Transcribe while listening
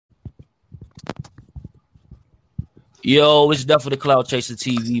Yo, it's definitely the Cloud Chaser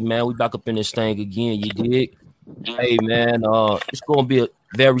TV, man. We back up in this thing again, you dig? Hey, man, it's gonna be a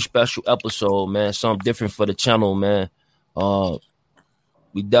very special episode, man. Something different for the channel, man. Uh,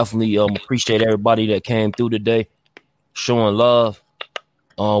 we definitely appreciate everybody that came through today, showing love.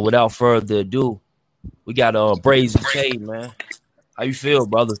 Without further ado, we got Brazen K, man. How you feel,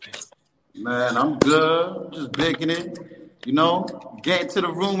 brother? Man, I'm good. Just baking it. You know, getting to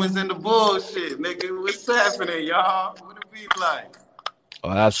the rumors and the bullshit, nigga. What's happening, y'all? What it be like?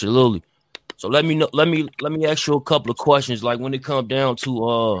 Oh, absolutely. So let me know. Let me ask you a couple of questions. Like when it comes down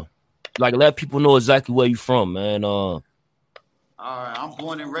to like let people know exactly where you from, man. All right, I'm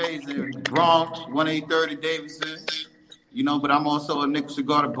born and raised in Bronx, 1830 Davidson. You know, but I'm also a Nickel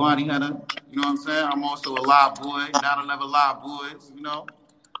Cigar Bounty Hunter. You know what I'm saying? I'm also a live boy, 911 live boys.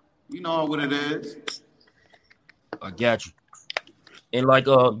 You know what it is. I got you. And like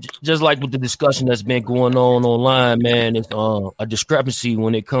just like with the discussion that's been going on online, man, it's a discrepancy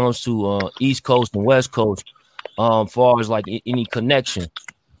when it comes to East Coast and West Coast, far as like any connection.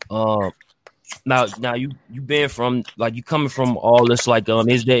 Um, now you been from like you coming from all this like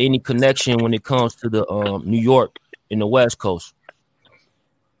is there any connection when it comes to the New York and the West Coast?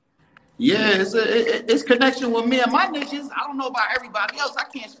 Yeah, it's connection with me and my niggas. I don't know about everybody else. I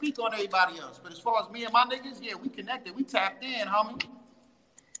can't speak on everybody else. But as far as me and my niggas, yeah, we connected. We tapped in, homie.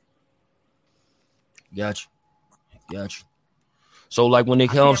 Got you. So like when it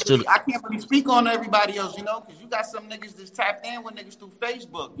comes to I can't really speak on everybody else, you know, because you got some niggas that's tapped in with niggas through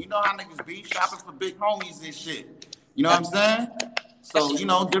Facebook. You know how niggas be shopping for big homies and shit. You know what I'm saying? So, you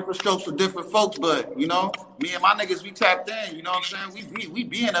know, different strokes for different folks, but you know, me and my niggas, we tapped in, you know what I'm saying? We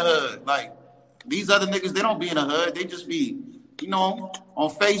be in the hood. Like these other niggas, they don't be in the hood. They just be, you know, on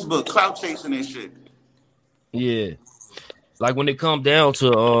Facebook, clout chasing and shit. yeah, like when it comes down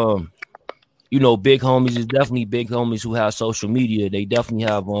to you know, big homies is definitely big homies who have social media. They definitely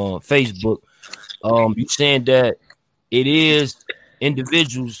have Facebook. You saying that it is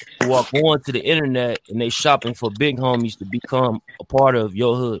individuals who are going to the internet and they shopping for big homies to become a part of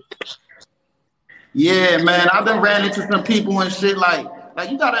your hood. Yeah, man, I've been ran into some people and shit like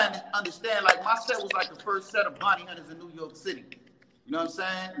you gotta understand, like my set was like the first set of bounty hunters in New York City. You know what I'm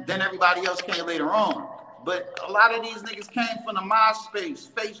saying? Then everybody else came later on. But a lot of these niggas came from the MySpace,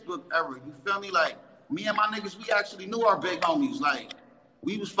 Facebook era. You feel me? Like me and my niggas, we actually knew our big homies. Like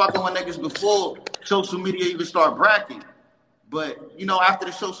we was fucking with niggas before social media even started bracking. But you know, after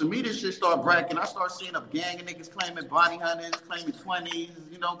the social media shit started bracking, I started seeing a gang of niggas claiming bounty hunters, claiming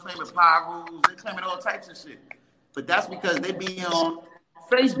 20s, you know, claiming Pyrus, they claiming all types of shit. But that's because they be on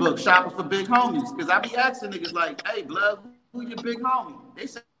Facebook shopping for big homies. Cause I be asking niggas like, hey, blood, who your big homie? They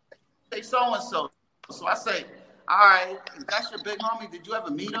say so and so. So I say, all right, if that's your big homie, did you ever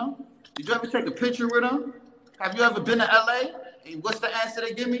meet him? Did you ever take a picture with him? Have you ever been to LA? And what's the answer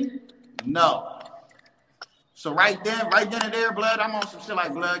they give me? No. So right then and there, blood, I'm on some shit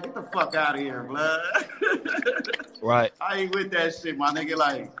like, blood, get the fuck out of here, blood. Right. I ain't with that shit, my nigga.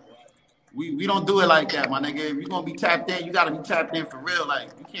 Like, we don't do it like that, my nigga. If you gonna be tapped in, you gotta be tapped in for real.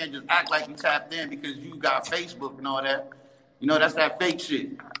 Like, you can't just act like you tapped in because you got Facebook and all that. You know, that's that fake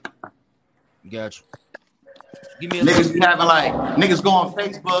shit. Got you. Give me a Niggas be having like, niggas go on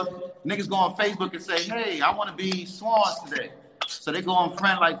Facebook and say, hey, I wanna be swans today. So they go and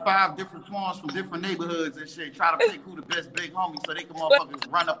friend like 5 different swans from different neighborhoods and shit, try to pick who the best big homie so they can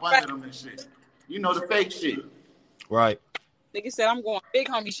motherfuckers run up under them and shit. You know the fake shit. Right. Nigga said I'm going big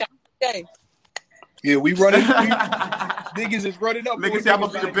homie shop today. Yeah, we running. Niggas is running up. Niggas say I'm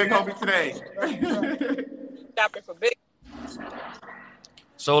gonna be the big homie today. Shopping for big.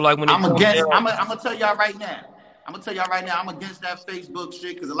 So like when I'm gonna tell y'all right now. I'm against that Facebook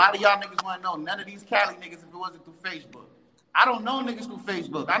shit because a lot of y'all niggas want to know none of these Cali niggas if it wasn't through Facebook. I don't know niggas through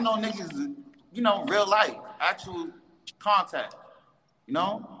Facebook. I know niggas, you know, real life, actual contact. You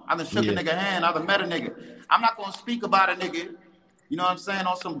know, I done shook a nigga hand. I done met a nigga. I'm not gonna speak about a nigga, you know what I'm saying,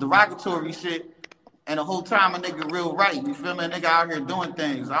 on some derogatory shit. And the whole time a nigga real right. You feel me? A nigga out here doing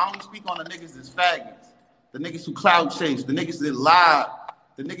things. I only speak on the niggas that's faggots, the niggas who clout chase, the niggas that lie,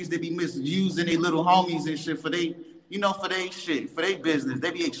 the niggas that be misusing their little homies and shit for they, you know, for they shit, for they business. They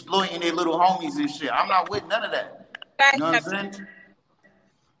be exploiting their little homies and shit. I'm not with none of that. You know what I'm saying?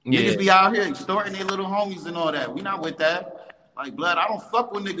 Yeah. Niggas be out here extorting their little homies and all that. We not with that. Like, blood, I don't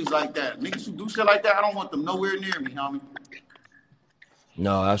fuck with niggas like that. Niggas who do shit like that, I don't want them nowhere near me, homie.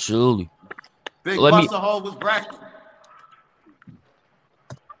 No, absolutely. Big Buster Hole was bracket.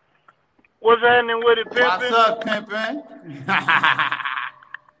 What's happening with it, pimpin'? What's up, pimpin'?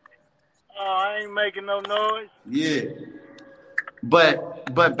 Oh, I ain't making no noise. Yeah.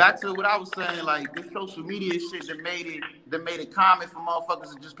 But back to what I was saying, like this social media shit that made it common for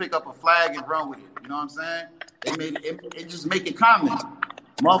motherfuckers to just pick up a flag and run with it. You know what I'm saying? They made it just make it common.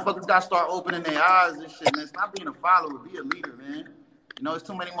 Motherfuckers gotta start opening their eyes and shit, man. Stop being a follower, be a leader, man. You know, there's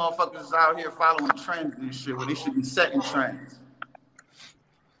too many motherfuckers out here following trends and shit where they should be setting trends.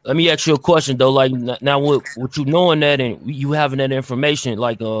 Let me ask you a question though. Like now, with you knowing that and you having that information,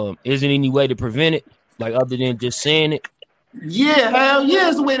 like, is there any way to prevent it, like other than just saying it? Yeah, hell yeah,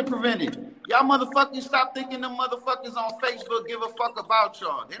 it's a way to prevent it. Y'all motherfuckers stop thinking them motherfuckers on Facebook give a fuck about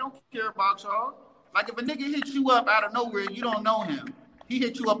y'all. They don't care about y'all. Like if a nigga hits you up out of nowhere and you don't know him, he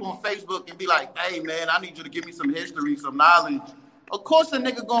hit you up on Facebook and be like, hey man, I need you to give me some history, some knowledge. Of course a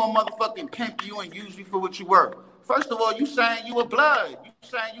nigga gonna motherfucking pimp you and use you for what you worth. First of all, you saying you a blood. You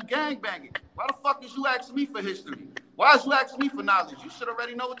saying you gangbanging. Why the fuck is you asking me for history? Why is you asking me for knowledge? You should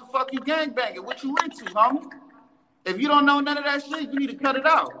already know what the fuck you gangbanging, what you into, homie. If you don't know none of that shit, you need to cut it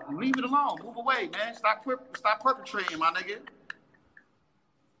out. Leave it alone. Move away, man. Stop perpetrating, my nigga.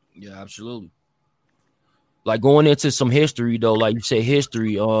 Yeah, absolutely. Like going into some history though, like you say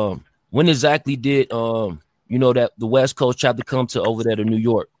history, when exactly did you know that the West Coast chapter come to over there to New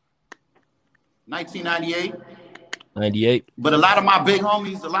York? 1998. 98. But a lot of my big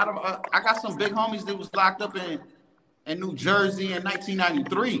homies, I got some big homies that was locked up in New Jersey in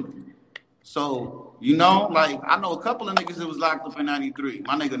 1993. So, you know, like I know a couple of niggas that was locked up in 93.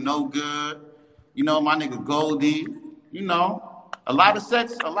 My nigga No Good, you know, my nigga Goldie, you know. A lot of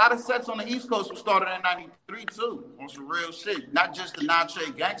sets on the East Coast were started in 93 too, on some real shit. Not just the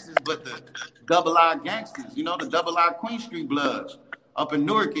Nache gangsters, but the double I gangsters, you know, the double I Queen Street Bloods up in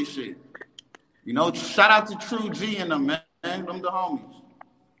Newark and shit. You know, shout out to True G and them, man. Them the homies.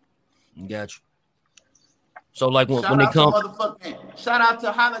 Gotcha. So like when Shout they out come, to motherfucking, shout out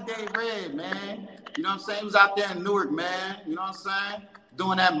to Holiday Red, man. You know what I'm saying? He was out there in Newark, man. You know what I'm saying?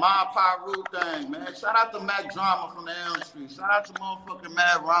 Doing that Mob Pyru thing, man. Shout out to Mac Drama from the Elm Street. Shout out to motherfucking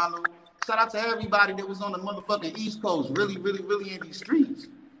Mad Ronald. Shout out to everybody that was on the motherfucking East Coast, really, really, really in these streets.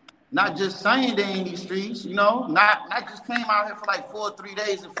 Not just saying they in these streets, you know. Not just came out here for like 4 or 3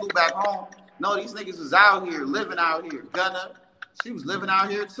 days and flew back home. No, these niggas was out here, living out here. Gunna, she was living out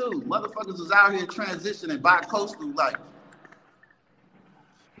here too. Motherfuckers was out here transitioning bi-coastal life.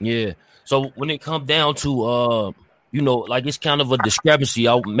 yeah. So when it come down to you know, like it's kind of a discrepancy.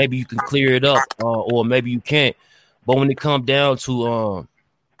 Maybe you can clear it up, or maybe you can't. But when it come down to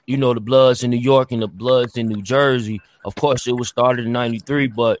you know, the Bloods in New York and the Bloods in New Jersey, of course it was started in 93,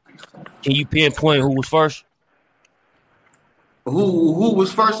 but can you pinpoint who was first? Who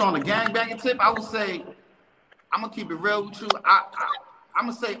was first on the gangbanging tip? I would say, I'm gonna keep it real with you. I'm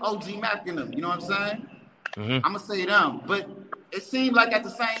gonna say OG Mac and them. You know what I'm saying? Mm-hmm. I'm gonna say them. But it seemed like at the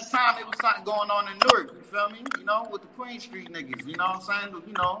same time it was something going on in Newark. You feel me? You know, with the Queen Street niggas. You know what I'm saying?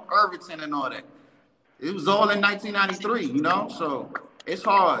 You know, Irvington and all that. It was all in 1993. You know, so it's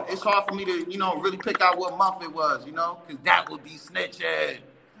hard. It's hard for me to, you know, really pick out what month it was. You know, because that would be snitch head.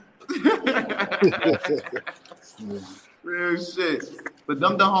 Real shit. But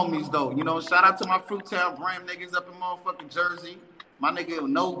them the homies though. You know, shout out to my Fruittown Bram niggas up in motherfucking Jersey. My nigga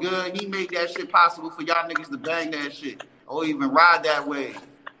No Good. He made that shit possible for y'all niggas to bang that shit. Or even ride that way.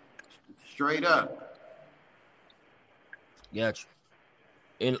 Straight up. Gotcha.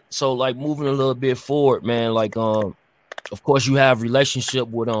 And so like moving a little bit forward, man, like of course you have relationship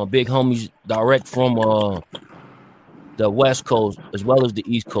with big homies direct from the West Coast as well as the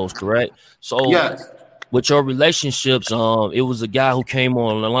East Coast, correct? So yes. With your relationships, it was a guy who came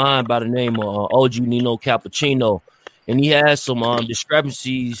on the line by the name of OG Nino Cappuccino, and he had some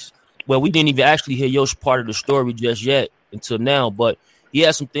discrepancies. Well, we didn't even actually hear your part of the story just yet until now, but he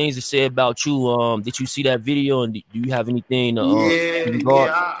had some things to say about you. Did you see that video, and do you have anything?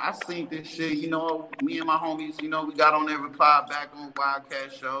 I seen this shit. You know, me and my homies, you know, we got on there, replied back on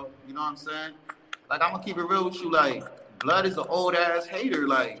Wildcat Show. You know what I'm saying? Like, I'm gonna keep it real with you, like. Blood is an old ass hater,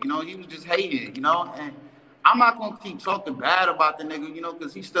 like, you know, he was just hating, you know, and I'm not gonna keep talking bad about the nigga, you know,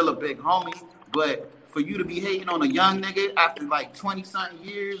 because he's still a big homie, but for you to be hating on a young nigga after like 20-something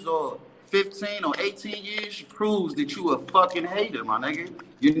years or 15 or 18 years proves that you a fucking hater, my nigga.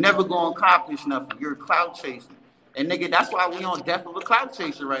 You're never gonna accomplish nothing. You're a clout chaser. And nigga, that's why we on death of a clout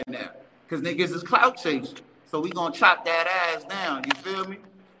chaser right now, because niggas is clout chasers. So we gonna chop that ass down, you feel me?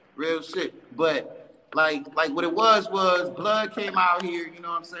 Real shit. But like what it was Blood came out here, you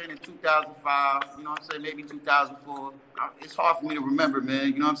know what I'm saying, in 2005, you know what I'm saying, maybe 2004. It's hard for me to remember, man,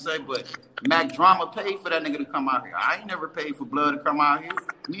 you know what I'm saying, but Mac Drama paid for that nigga to come out here. I ain't never paid for Blood to come out here.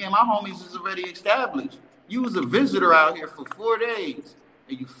 Me and my homies is already established. You was a visitor out here for 4 days,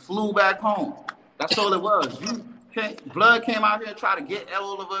 and you flew back home. That's all it was. Blood came out here and tried to get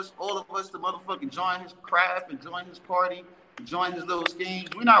all of us to motherfucking join his craft and join his party, join his little schemes.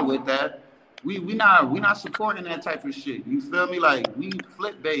 We not with that. We not supporting that type of shit. You feel me? Like we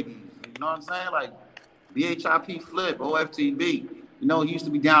flip babies. You know what I'm saying? Like BHIP flip, OFTB. You know, he used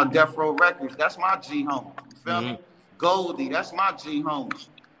to be down Death Row Records. That's my G homie. You feel me? Goldie, that's my G homie.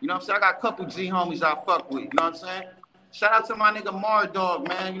 You know what I'm saying? I got a couple G homies I fuck with. You know what I'm saying? Shout out to my nigga Mar Dog,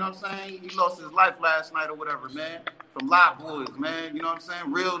 man. You know what I'm saying? He lost his life last night or whatever, man. From Lot Boys, man. You know what I'm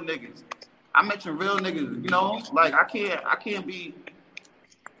saying? Real niggas. I mention real niggas, you know? Like I can't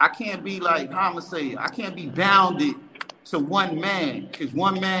be like, how I'ma say it? I can't be bounded to one man. Cause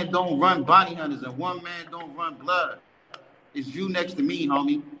one man don't run bounty hunters and one man don't run blood. It's you next to me,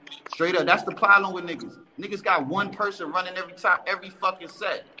 homie. Straight up. That's the problem with niggas. Niggas got one person running every fucking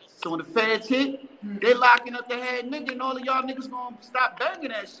set. So when the feds hit, they locking up the head nigga, and all of y'all niggas gonna stop banging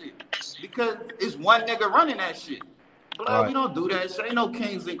that shit because it's one nigga running that shit. But we don't do that shit. Ain't no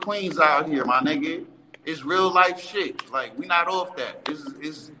kings and queens out here, my nigga. It's real life shit. Like we not off that.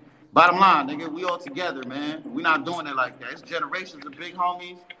 It's bottom line, nigga. We all together, man. We not doing it like that. It's generations of big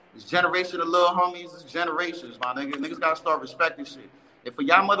homies. It's generations of little homies. It's generations, my nigga. Niggas gotta start respecting shit. And for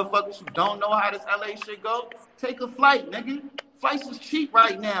y'all motherfuckers who don't know how this LA shit go, take a flight, nigga. Flights is cheap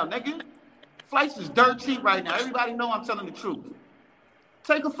right now, nigga. Flights is dirt cheap right now. Everybody know I'm telling the truth.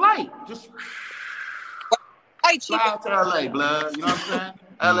 Take a flight. Just fly out to LA, blood. You know what I'm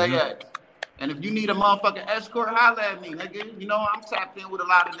saying? LAX. And if you need a motherfucking escort, holla at me, nigga. You know, I'm tapped in with a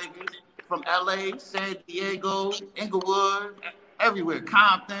lot of niggas from LA, San Diego, Inglewood, everywhere.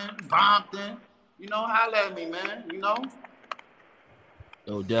 Compton, Bompton. You know, holla at me, man. You know?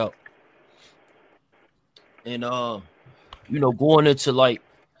 No doubt. And you know, going into like,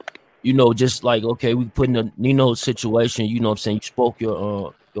 you know, just like, okay, we put in a Nino situation, you know what I'm saying? You spoke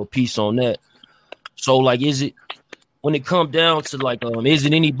your piece on that. So like, is it, when it come down to like, is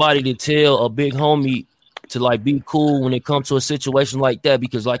it anybody to tell a big homie to like be cool when it comes to a situation like that?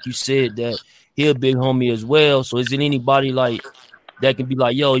 Because like you said that he a big homie as well. So is it anybody like that can be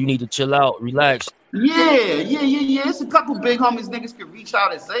like, yo, you need to chill out, relax? Yeah. It's a couple big homies niggas can reach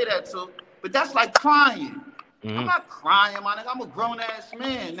out and say that to, but that's like crying. I'm not crying, my nigga. I'm a grown ass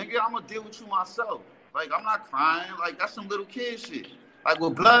man, nigga. I'm gonna deal with you myself. Like I'm not crying. Like that's some little kid shit. Like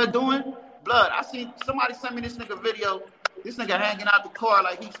what Blood doing? Blood. I seen somebody send me this nigga video. This nigga hanging out the car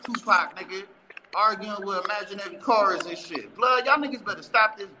like he's Tupac, nigga, arguing with imaginary cars and shit. Blood, y'all niggas better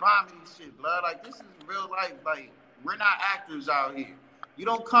stop this bombing shit, Blood. Like this is real life. Like we're not actors out here. You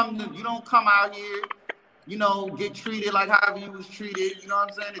don't come out here, you know, get treated like however you was treated, you know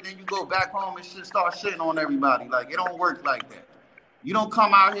what I'm saying? And then you go back home and start shitting on everybody. Like, it don't work like that. You don't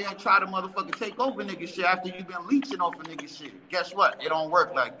come out here and try to motherfucking take over nigga shit after you've been leeching off of nigga shit. Guess what? It don't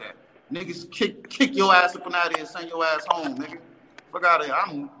work like that. Niggas kick your ass up and out of here and send your ass home, nigga. Fuck out of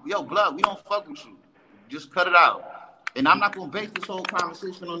here. Yo, Blood, we don't fuck with you. Just cut it out. And I'm not going to base this whole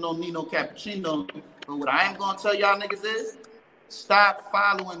conversation on no Nino Cappuccino. But what I am going to tell y'all niggas is, stop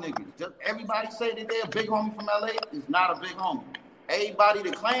following niggas. Just everybody say that they're a big homie from LA is not a big homie. Everybody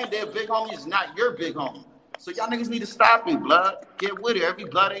that claim they're a big homie is not your big homie. So y'all niggas need to stop it, Blood. Get with it. Every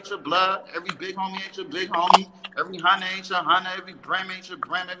blood ain't your blood. Every big homie ain't your big homie. Every hunter ain't your hunter. Every brim ain't your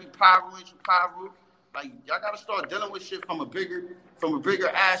brim. Every Paru ain't your Paru. Like y'all gotta start dealing with shit from a bigger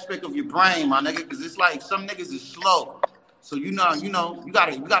aspect of your brain, my nigga. Cause it's like some niggas is slow. So you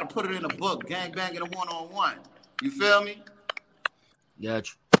gotta put it in a book. Gang banging a one-on-one. You feel me?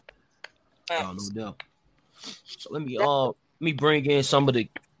 Gotcha. Oh, no doubt. So let me bring in some of the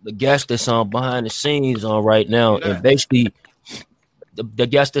guests that's on behind the scenes on right now, and basically the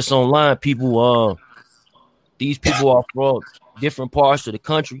guests that's online. People, these people are from different parts of the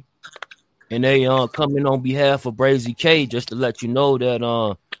country, and they coming on behalf of Brazy K just to let you know that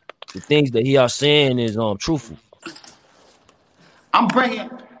the things that he are saying is truthful.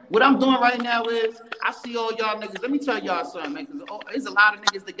 What I'm doing right now is I see all y'all niggas. Let me tell y'all something, man. Cause there's a lot of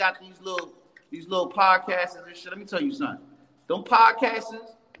niggas that got these little podcasts and shit. Let me tell you something. Them podcasts,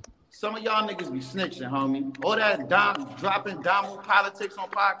 some of y'all niggas be snitching, homie. All that dropping domo politics on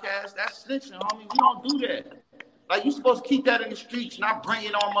podcasts, that's snitching, homie. We don't do that. Like you supposed to keep that in the streets, not bring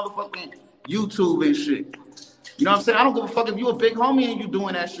it on motherfucking YouTube and shit. You know what I'm saying? I don't give a fuck if you a big homie and you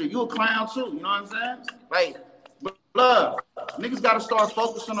doing that shit. You a clown too. You know what I'm saying? Like. Blood, niggas gotta start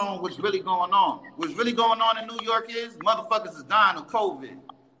focusing on what's really going on. What's really going on in New York is motherfuckers is dying of COVID.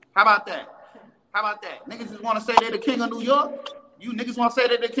 How about that? Niggas just wanna say they're the king of New York? You niggas wanna say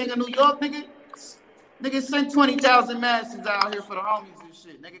they're the king of New York, nigga? Niggas sent 20,000 masses out here for the homies and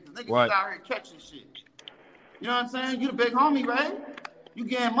shit, nigga. Cause niggas is out here catching shit. You know what I'm saying? You the big homie, right? You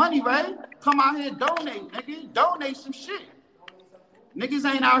getting money, right? Come out here and donate, nigga. Donate some shit. Niggas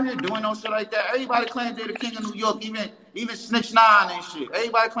ain't out here doing no shit like that. Everybody claims they're the king of New York, even Snitch 9 and shit.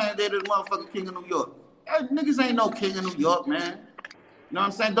 Everybody claims they're the motherfucking king of New York. Hey, niggas ain't no king of New York, man. You know what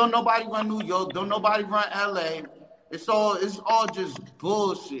I'm saying? Don't nobody run New York. Don't nobody run LA. It's all just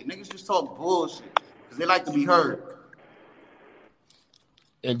bullshit. Niggas just talk bullshit because they like to be heard.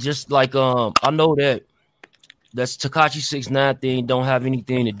 And just like I know that's Tekashi 6ix9ine thing don't have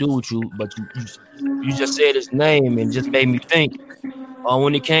anything to do with you, but you just said his name and just made me think.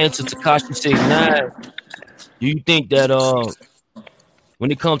 When it came to Tekashi 6ix9ine, do you think that when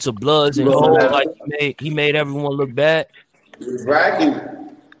it comes to Bloods and whole, like he made everyone look bad?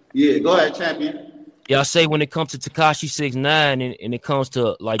 Bragging. Yeah, go ahead, champion. Yeah, I say when it comes to Tekashi 6ix9ine and it comes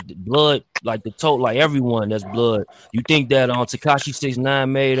to like the Blood, like the total, like everyone that's Blood, you think that Tekashi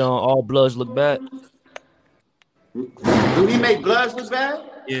 6ix9ine made all Bloods look bad? Do he make Bloods look bad?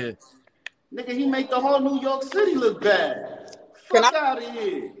 Yeah. Nigga, he make the whole New York City look bad. Fuck out of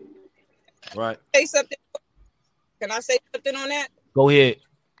here. Right. Say something. Can I say something on that? Go ahead.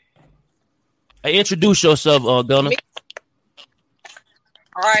 Hey, introduce yourself, Gunner.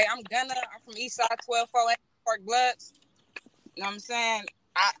 All right, I'm Gunner. I'm from Eastside 12-4 Park Bloods. You know what I'm saying?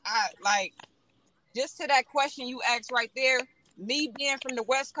 I like, just to that question you asked right there, me being from the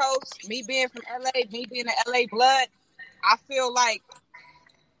West Coast, me being from LA, me being an LA Blood, I feel like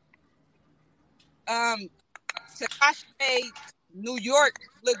Tekashi made New York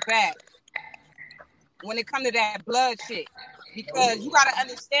look bad when it comes to that Blood shit. Because you gotta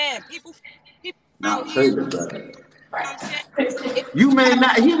understand, people out here, you know what I'm saying?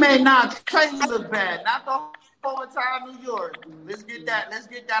 He may not Trey look bad. Not the whole entire New York. Let's get that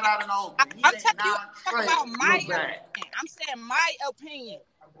out in the open. I'm telling you about my opinion. I'm saying my opinion.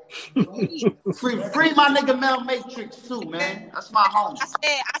 Free my nigga Mel Matrix too, man. That's my home. I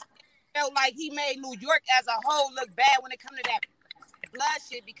felt like he made New York as a whole look bad when it comes to that Blood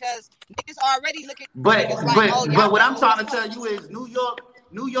shit because niggas already looking. But but what I'm trying to tell you is New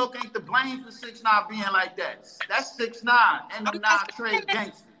York ain't to blame for 6ix9ine being like that. That's 6ix9ine and the non-trade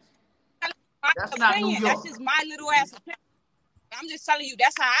gangsters. That's not New York. That's just my little ass opinion. I'm just telling you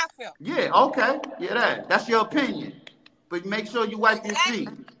that's how I feel. Yeah, okay. Yeah, that's your opinion. But make sure you wipe your feet.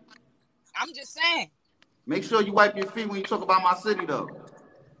 I'm just saying. Make sure you wipe your feet when you talk about my city though.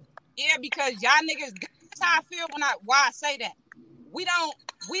 Yeah, because y'all niggas, that's how I feel why I say that. We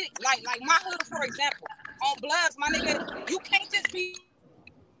like my hood, for example, on Bloods, my nigga, you can't just be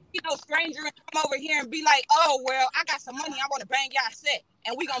no stranger and come over here and be like, oh, well, I got some money, I want to bang y'all set.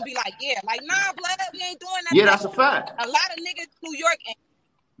 And we gonna be like, yeah, like, nah, Blood, we ain't doing that. Yeah, that's a fact. A lot of niggas in New York ain't.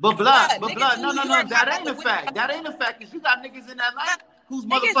 But Blood, no, that ain't a fact. That ain't a fact, because you got niggas in LA who's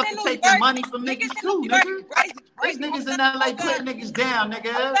motherfucking taking money from niggas too, nigga. These niggas in LA putting niggas down,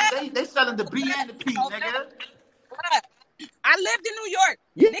 nigga. They selling the B and the P, nigga. I lived in New York.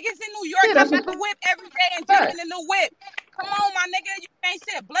 Yeah. Niggas in New York, I'm at the whip every day and jumping in the whip. Come on, my nigga, you can't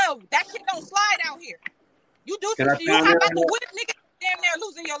say Blood. That shit don't slide out here. You do some shit. You hop out the whip, nigga, damn near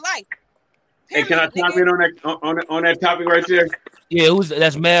losing your life. Hey, can I chime in on that topic right there? Yeah,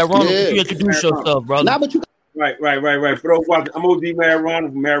 that's Mad Ronald. Yeah. You introduce yourself, brother. Nah, but you... Right. For those watching, I'm OG Mad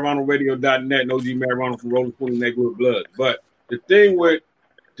Ronald from MadRonaldRadio.net and OG Mad Ronald from Rolling 20 Neighborhood Blood. But the thing with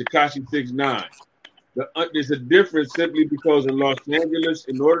Tekashi 6ix9ine, there's a difference simply because in Los Angeles,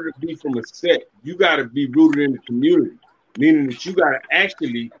 in order to be from a set, you got to be rooted in the community, meaning that you got to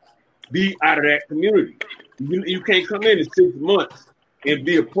actually be out of that community. You can't come in 6 months and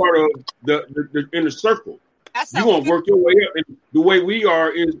be a part of the inner circle. You're going to work your way up. And the way we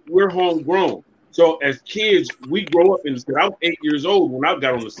are is we're homegrown. So as kids, we grow up in the set. I was 8 years old when I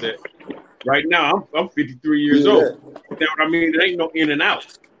got on the set. Right now, I'm 53 years old. You know what I mean? There ain't no in and out.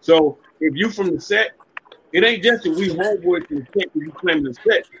 So if you from the set, it ain't just that we homeboys in the set because you claim the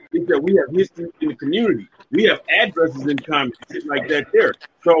set. It's that we have history in the community. We have addresses in common, shit like that there.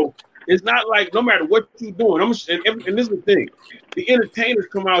 So it's not like no matter what you're doing. And this is the thing. The entertainers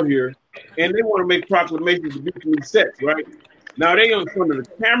come out here and they want to make proclamations to be from these sets, right? Now they in front of the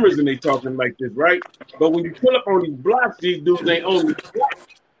cameras and they talking like this, right? But when you pull up on these blocks, these dudes ain't on these blocks.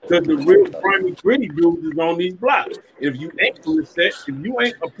 Because the real grimy, gritty dudes is on these blocks. If you ain't from the set, if you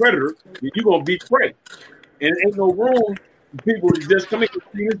ain't a predator, then you're going to be prey. And ain't no room for people to just come in and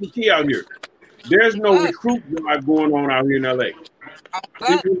see this the key out here. There's no recruit drive going on out here in LA. You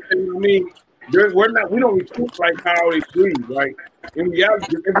know what I mean? We don't recruit like how they do, right? In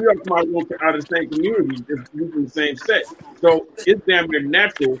reality, if we are from out of the same community, it's from the same set. So it's damn near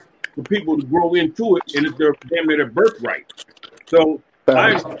natural for people to grow into it, and it's damn near their birthright. So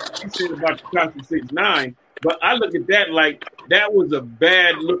I said about Tekashi 6ix9ine, But I look at that like that was a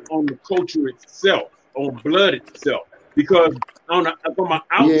bad look on the culture itself, on blood itself. Because from my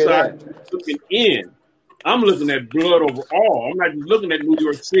outside looking in, I'm looking at blood overall. I'm not just looking at New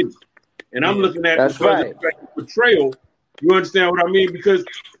York City. And I'm looking at because of the portrayal. You understand what I mean? Because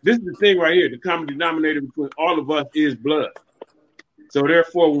this is the thing right here. The common denominator between all of us is blood. So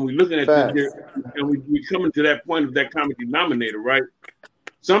therefore, when we're looking at this here, and we coming to that point of that common denominator, right?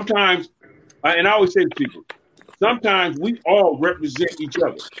 Sometimes, and I always say to people, sometimes we all represent each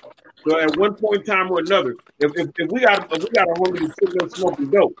other. So at one point in time or another, if we got a homie who's sitting there smoking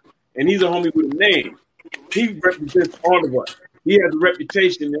dope, and he's a homie with a name, he represents all of us. He has a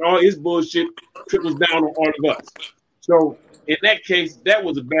reputation, and all his bullshit trickles down on all of us. So in that case, that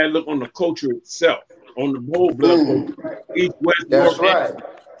was a bad look on the culture itself, on the whole blood culture, East, West, North,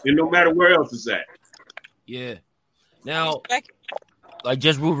 and no matter where else it's at. Yeah. Now, like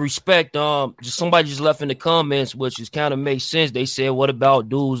just with respect, just somebody just left in the comments, which is kind of makes sense. They said, "What about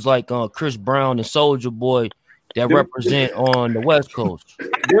dudes like Chris Brown and Soulja Boy that represent on the West Coast?"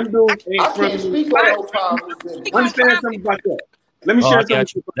 Them dudes ain't friendly. Understand something about that? Let me share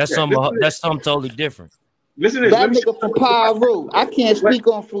something. That's something totally different. Listen to this. That nigga from Pyro. I can't speak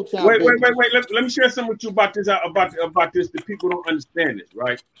on Fruitown. Wait. Let me share something with you about this. About this. The people don't understand this,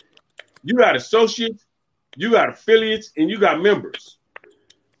 right? You got associates, you got affiliates, and you got members.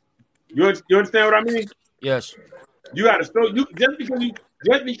 You understand what I mean? Yes. You got to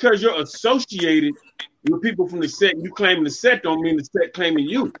just because you're associated with people from the set, you claiming the set don't mean the set claiming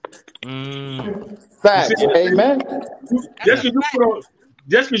you. Facts. Amen. Just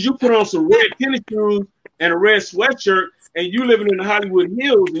because you put on some red tennis shoes and a red sweatshirt, and you living in the Hollywood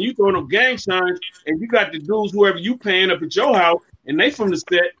Hills, and you throwing up gang signs, and you got the dudes whoever you paying up at your house, and they from the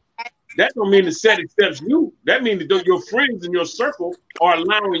set. That don't mean the set accepts you. That means that your friends in your circle are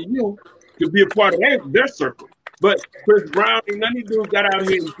allowing you to be a part of their circle. But Chris Brown and none of these dudes got out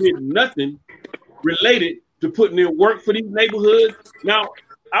here and did nothing related to putting in work for these neighborhoods. Now,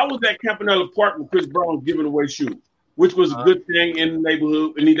 I was at Campanella Park when Chris Brown was giving away shoes, which was a good thing in the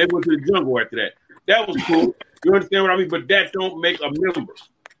neighborhood. And they went to the jungle after that. That was cool. You understand what I mean? But that don't make a member.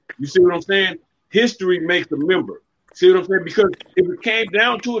 You see what I'm saying? History makes a member. See what I'm saying? Because if it came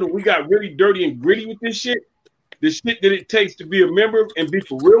down to it and we got really dirty and gritty with this shit, the shit that it takes to be a member and be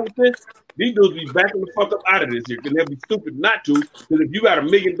for real with this, these dudes be backing the fuck up out of this here because they'll be stupid not to. Because if you got $1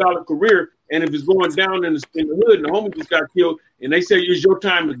 million career and if it's going down in the hood and the homie just got killed and they say it's your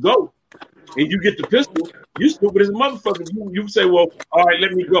time to go and you get the pistol, you stupid as a motherfucker. You say, well, all right,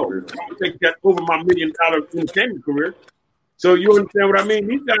 let me go. I'll take that over my $1 million entertainment career. So you understand what I mean?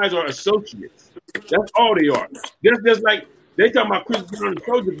 These guys are associates. That's all they are. Just like they talking about Chris Brown and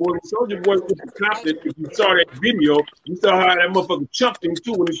Soulja Boy. When Soulja Boy was in Compton, if you saw that video, you saw how that motherfucker chumped him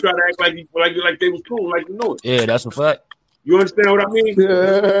too when he tried to act like they was cool, like you know it. Yeah, that's a fact. You understand what I mean?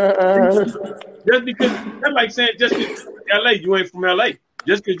 Just because that's like saying just because LA, you ain't from LA.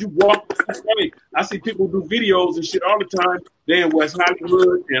 Just because you walk LA. I see people do videos and shit all the time. They in West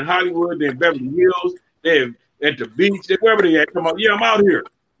Hollywood, they're in Beverly Hills, they're at the beach, wherever they at. Come on, yeah, I'm out here.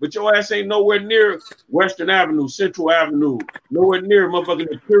 But your ass ain't nowhere near Western Avenue, Central Avenue, nowhere near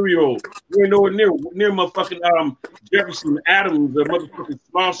motherfucking Imperial. You ain't nowhere near motherfucking Jefferson Adams or motherfucking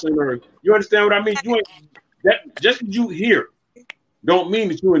Slauson or you understand what I mean? You ain't that just because you here don't mean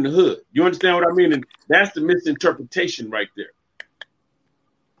that you're in the hood. You understand what I mean? And that's the misinterpretation right there.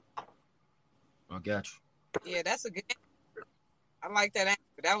 I got you. Yeah, that's a good answer. I like that answer.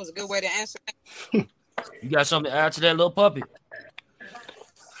 That was a good way to answer that. You got something to add to that, little puppy?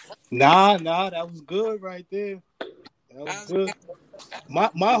 Nah, that was good right there. That was good.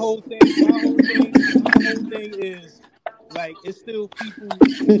 My whole thing is like it's still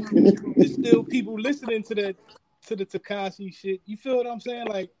people listening to the Tekashi shit. You feel what I'm saying?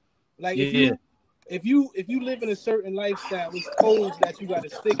 Like yeah. if you live in a certain lifestyle, there's codes that you gotta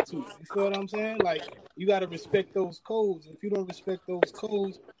stick to. You feel what I'm saying? Like you gotta respect those codes. If you don't respect those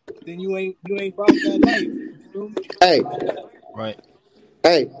codes, then you ain't about that life. You feel me? Hey. Right.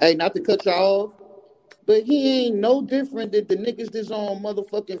 Hey, not to cut y'all off, but he ain't no different than the niggas that's on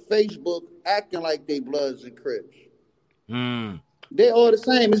motherfucking Facebook acting like they Bloods and Crips. They all the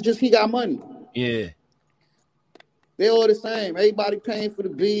same. It's just he got money. Yeah. They all the same. Everybody paying for the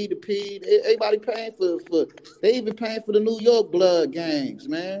B, the P. Everybody paying for. They even paying for the New York blood gangs,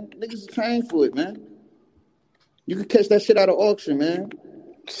 man. Niggas is paying for it, man. You can catch that shit out of auction, man.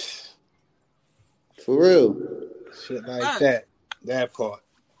 For real. Shit like that. That part.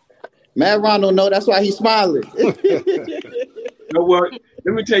 Matt Ron don't know. That's why he's smiling. You know what?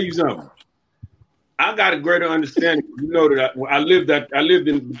 Let me tell you something. I got a greater understanding. You know that I lived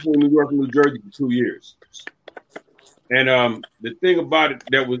in between New York and New Jersey for 2 years, and the thing about it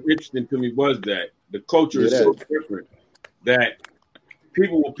that was interesting to me was that the culture is so different that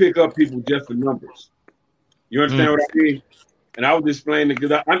people will pick up people just for numbers. You understand what I mean? And I was explaining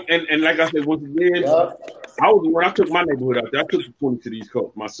because and like I said once again, when I took my neighborhood out there, I took the 20 to the East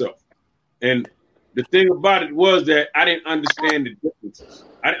Coast myself, and the thing about it was that I didn't understand the differences.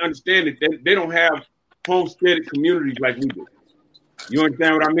 I didn't understand that they don't have homesteaded communities like we do. You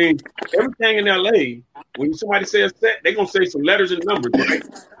understand what I mean? Everything in LA, when somebody says set, they're gonna say some letters and numbers, right?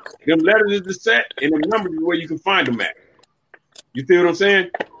 Them letters is the set, and them numbers is where you can find them at. You feel what I'm saying?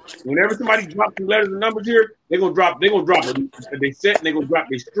 Whenever somebody drops some letters and numbers here, they're gonna drop it. They set and they're gonna drop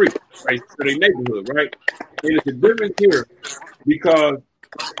their street, right? So their neighborhood, right? And it's a difference here because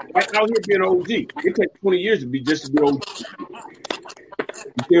like out here being an OG, it takes 20 years to be OG.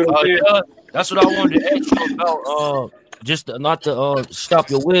 You feel what I'm saying? Yeah, that's what I wanted to ask you about. Just not to stop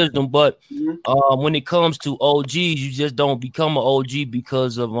your wisdom, but when it comes to OGs, you just don't become an OG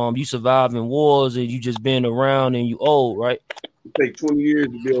because of you surviving wars and you just been around and you old, right? It takes 20 years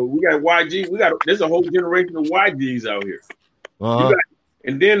to build. We got YG. There's a whole generation of YGs out here.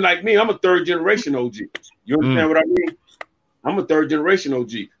 And then like me, I'm a third generation OG. You understand what I mean? I'm a third generation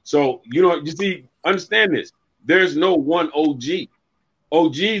OG. So you see, understand this. There's no one OG.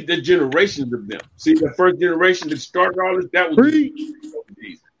 OGs, the generations of them. See, the first generation that started all this, that was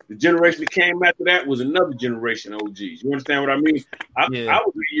OGs. The generation that came after that was another generation of OGs. You understand what I mean? I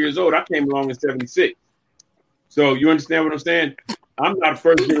was 8 years old. I came along in 76. So you understand what I'm saying? I'm not a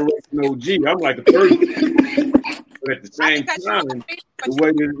first generation OG. I'm like a third generation. But at the same time, the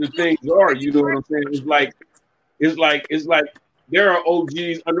way that the things are, you know what I'm saying? It's like there are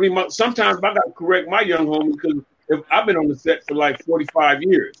OGs under me. Sometimes I got to correct my young homie because if I've been on the set for like 45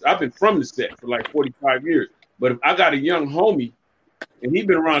 years. I've been from the set for like 45 years. But if I got a young homie and he's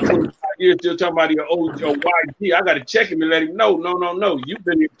been around 25 years still talking about your OG or YG, I got to check him and let him know, no, you've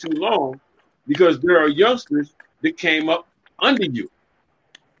been here too long because there are youngsters that came up under you.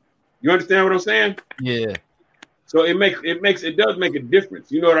 You understand what I'm saying? Yeah. So it does make a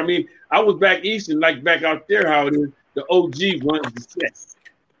difference. You know what I mean? I was back east and like back out there how it is, the OG runs the set.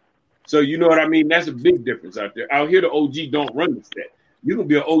 So you know what I mean? That's a big difference out there. Out here, the OG don't run the set. You can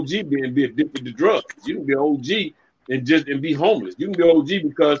be an OG and be addicted to drugs. You can be an OG and be homeless. You can be an OG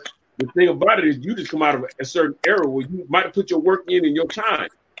because the thing about it is you just come out of a certain era where you might have put your work in your time.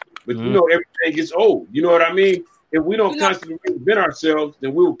 But you know, everything gets old. You know what I mean? If we don't constantly reinvent ourselves,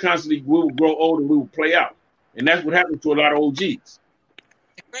 then we will grow old and we will play out. And that's what happens to a lot of OGs.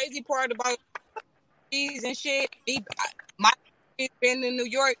 The crazy part about these and shit, my been in New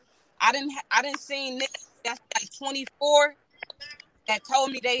York. I didn't see niggas that's like 24 that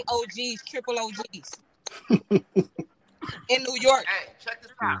told me they OGs, triple OGs in New York. Hey, check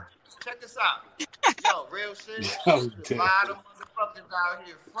this out. Yo, real shit. A lot of motherfuckers out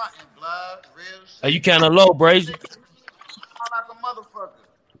here fronting, blood. Real shit. Are you kind of low, Brazy? Like a motherfucker.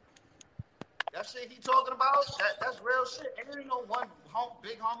 That shit he talking about, that's real shit. And there ain't no one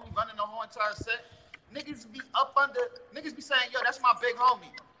big homie running the whole entire set. Niggas be saying, yo, that's my big homie.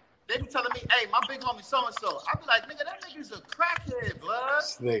 They be telling me, hey, my big homie so-and-so. I be like, nigga, that nigga's a crackhead, blood.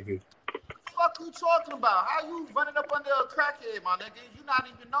 Nigga. Fuck you talking about? How you running up under a crackhead, my nigga? You not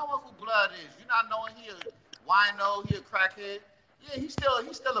even knowing who blood is. You not knowing he a wino, he a crackhead. Yeah, he's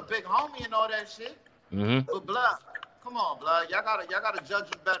still a big homie and all that shit. Mm-hmm. But blood, come on, blood. Y'all gotta judge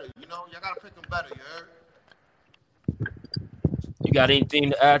him better, you know? Y'all gotta pick him better, you heard? You got anything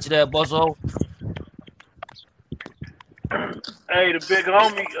to add to that, Buzzo? Hey, the big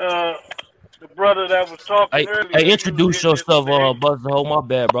homie, the brother that was talking earlier. Hey, introduce yourself, Buzzo. My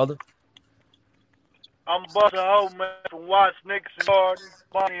bad, brother. I'm Buzzo, man, from Watts Nixon Garden,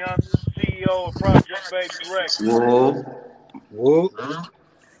 Bonnie Hunter, CEO of Project Baby Records. Whoa.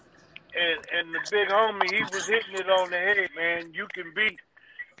 And the big homie, he was hitting it on the head, man. You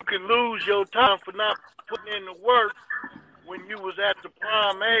can lose your time for not putting in the work when you was at the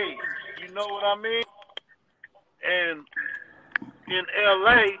prime age. You know what I mean? And in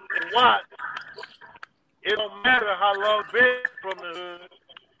LA and Watts, it don't matter how long you've been from the hood.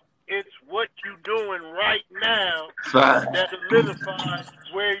 It's what you doing right now that solidifies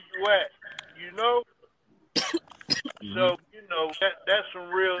where you at. You know? So, you know, that's some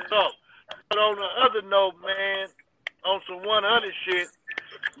real stuff. But on the other note, man, on some 100 shit,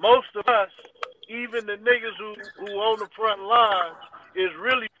 most of us, even the niggas who on the front line, is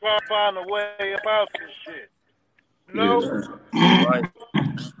really trying to find a way about this shit. You know? Yeah. Right.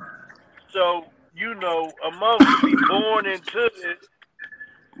 So, you know, a mother be born into it,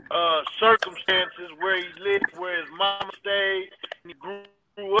 circumstances where he lived, where his mama stayed, and he grew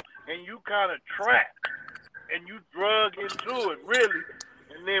up, and you kind of trapped, and you drug into it, really.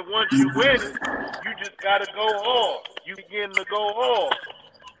 And then once you win it, you just gotta go hard. You begin to go hard.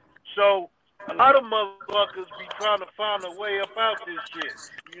 So a lot of motherfuckers be trying to find a way up out this shit,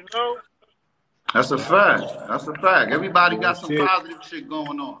 you know? That's a fact. That's a fact. Everybody got some shit. positive shit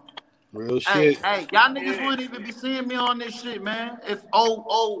going on. Real Hey, shit. y'all niggas wouldn't even be seeing me on this shit, man. If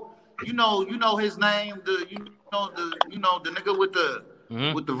you know his name, the nigga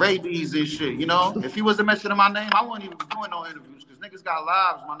with the rabies and shit, you know? If he wasn't mentioning my name, I wouldn't even be doing no interviews because niggas got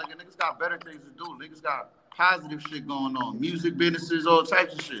lives, my nigga. Niggas got better things to do. Niggas got positive shit going on. Music businesses, all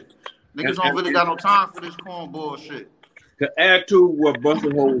types of shit. Niggas don't really got no time for this cornball shit. To add to what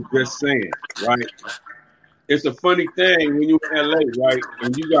Busta Hole was just saying, right? It's a funny thing when you're in LA, right?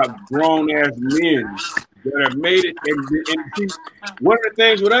 And you got grown ass men that have made it. And see, one of the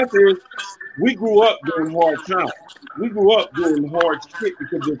things with us is we grew up during hard times. We grew up doing hard shit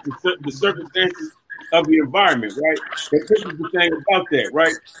because of the circumstances of the environment, right? But this is the thing about that,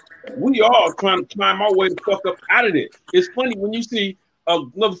 right? We all trying to climb our way to fuck up out of this. It's funny when you see a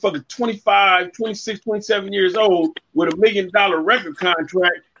motherfucker 25, 26, 27 years old with $1 million record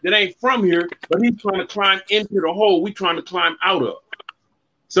contract that ain't from here, but he's trying to climb into the hole we trying to climb out of.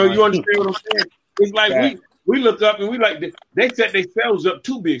 So you understand what I'm saying? It's like we look up and we like, they set themselves up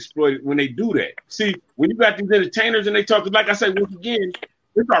to be exploited when they do that. See, when you got these entertainers and they talk, like I said, once again,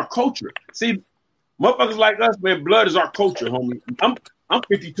 it's our culture. See, motherfuckers like us, man, blood is our culture, homie. I'm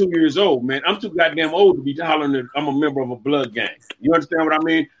 52 years old, man. I'm too goddamn old to be hollering that I'm a member of a blood gang. You understand what I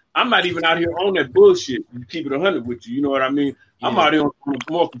mean? I'm not even out here on that bullshit. You keep it 100 with you. You know what I mean? Yeah. I'm out here on a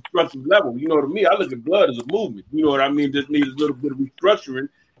more constructive level. You know what I mean? I look at blood as a movement. You know what I mean? Just needs a little bit of restructuring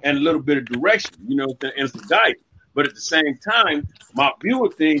and a little bit of direction. You know, and some guidance. But at the same time, my view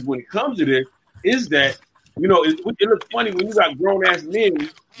of things when it comes to this is that, you know, it looks funny when you got grown ass men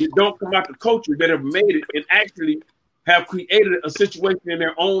that don't come out the culture that have made it and actually have created a situation in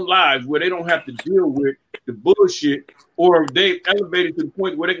their own lives where they don't have to deal with the bullshit, or they've elevated to the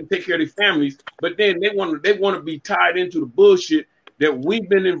point where they can take care of their families, but then they want to be tied into the bullshit that we've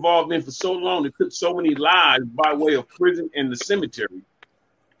been involved in for so long. It took so many lives by way of prison and the cemetery.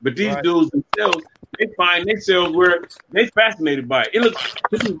 But these dudes themselves, they find themselves where they fascinated by it. It looks,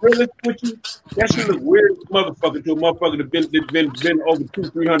 this is realistic with you. That shit look weird as a motherfucker to a motherfucker that's been over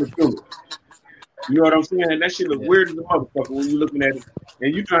 200-300 funerals. You know what I'm saying? That shit look weird as a motherfucker when you're looking at it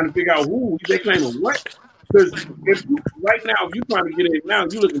and you trying to figure out who they claiming what. Because if you trying to get in now,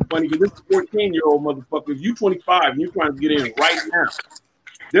 you looking funny because this is a 14-year-old motherfucker. If you 25 and you trying to get in right now,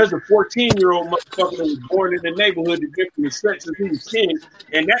 there's a 14-year-old motherfucker that was born in the neighborhood that gets from the sex since he was 10,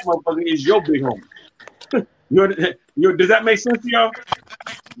 and that motherfucker is your big homie. Does that make sense to y'all?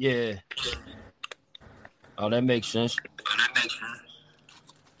 Yeah. Oh, that makes sense.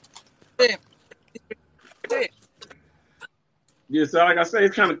 Yeah, so like I say,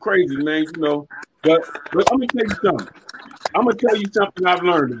 it's kind of crazy, man, you know. But I'm gonna tell you something. I'm gonna tell you something I've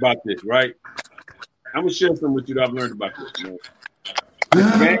learned about this, right? I'm gonna share something with you that I've learned about this, man.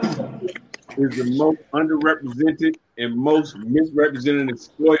 This gang is the most underrepresented and most misrepresented and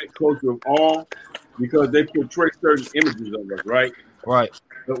exploited culture of all because they portray certain images of us, right? Right.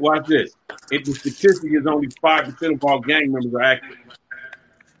 But watch this. The statistic is only 5% of all gang members are active.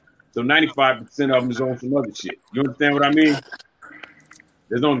 So 95% of them is on some other shit. You understand what I mean?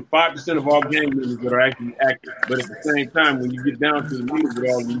 There's only 5% of all gang members that are actually active. But at the same time, when you get down to the meat of it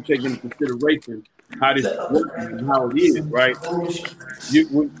all, you take into consideration how this works and how it is, right? The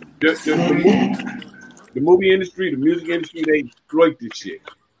movie industry, the music industry, they exploit this shit.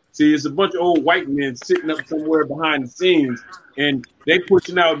 See, it's a bunch of old white men sitting up somewhere behind the scenes, and they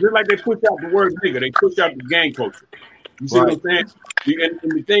pushing out, just like they push out the word nigga, they push out the gang culture. You see what I'm saying? And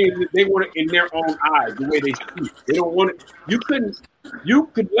the thing is, they want it in their own eyes, the way they speak. They don't want it. You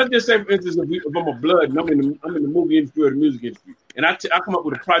could, let's just say, for instance, if I'm a blood and I'm in the movie industry or the music industry, and I come up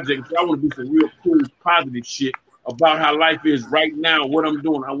with a project and say, I want to do some real cool, positive shit about how life is right now, what I'm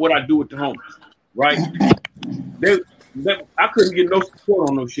doing, what I do with the homies, right? I couldn't get no support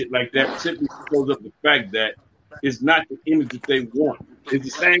on no shit like that simply because of the fact that it's not the image that they want. It's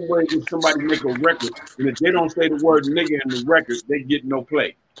the same way if somebody make a record, and if they don't say the word nigga in the record, they get no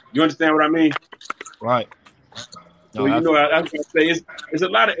play. You understand what I mean? Right. So I was gonna say it's a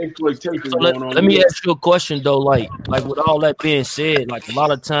lot of exploitation going on. Let me ask you a question though, like with all that being said, like a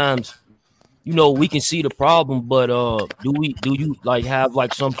lot of times, you know, we can see the problem, but do you like have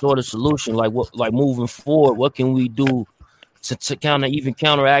like some sort of solution, like what, like moving forward, what can we do to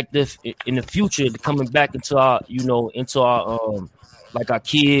counteract this in the future, coming back into our like our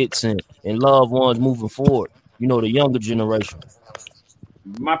kids and loved ones moving forward. You know, the younger generation.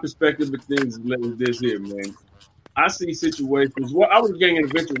 My perspective of things is this here, man. I see situations. Well, I was a gang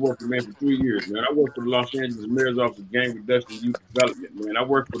intervention worker, man, for 3 years, man. I worked for the Los Angeles Mayor's Office of Gang Reduction and Youth Development, man. I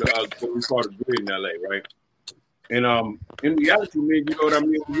worked for the what we call the grid in LA, right? And in reality, man, you know what I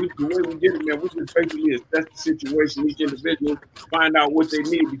mean? The way we did it, man, we just basically assess the situation, each individual, find out what they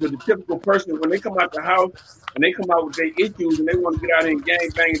need. Because the typical person, when they come out the house and they come out with their issues and they want to get out here and gang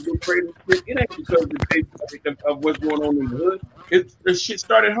bang and do crazy shit, it ain't because of what's going on in the hood. The shit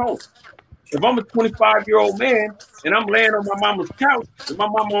started home. If I'm a 25-year-old man and I'm laying on my mama's couch and my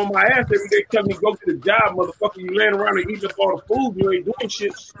mama on my ass every day telling me go to the job, motherfucker, you laying around and eating up all the food, you ain't doing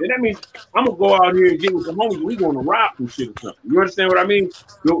shit, then that means I'm going to go out here and get with some homies and we going to rob some shit or something. You understand what I mean?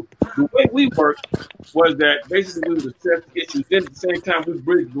 The way we worked was that basically we would assess the issues. Then at the same time, we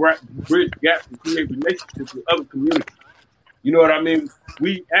bridge gaps and create relationships with other communities. You know what I mean?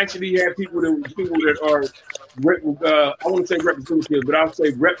 We actually have people that are, I wouldn't say representatives, but I'll say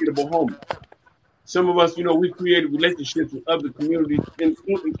reputable homies. Some of us, you know, we created relationships with other communities,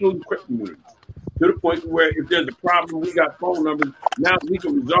 including Crip communities, to the point where if there's a problem, we got phone numbers. Now we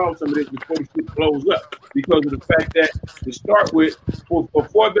can resolve some of this before the shit blows up, because of the fact that to start with,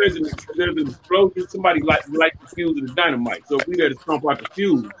 before there's an explosion, somebody lights the fuse of the dynamite. So if we had to stomp out the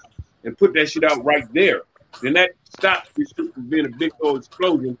fuse and put that shit out right there, then that stops this shit from being a big old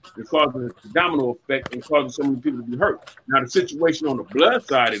explosion and causing a domino effect and causing so many people to be hurt. Now, the situation on the blood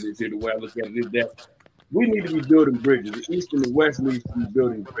side of this here, the way I look at it, is that we need to be building bridges. The East and the West needs to be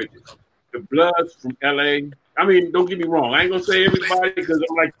building bridges. The Bloods from LA, I mean, don't get me wrong. I ain't going to say everybody because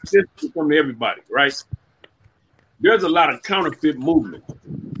I'm like, this will come to everybody, right? There's a lot of counterfeit movement.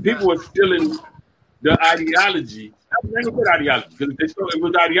 People are stealing the ideology. I ain't going to say ideology because if they stole it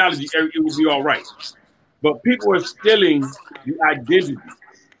with ideology, it would be all right. But people are stealing the identity.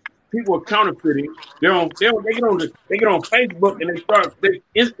 People are counterfeiting. They get on Facebook and they start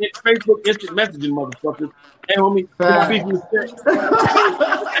Facebook instant messaging motherfuckers. Hey homie,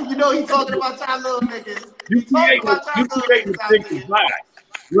 you know he's talking about y'all little niggas. You creating a big divide.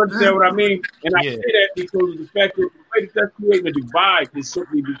 You understand what I mean? And I say that because of the fact that the way that's creating a divide is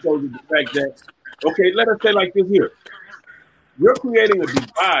simply because of the fact that, okay, let us say like this here. You're creating a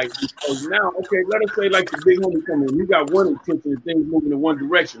divide because now, okay, let us say like the big homie coming in, you got one intention and things moving in one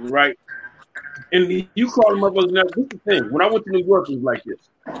direction, right? And you call them up, now this is the thing. When I went to New York, it was like this.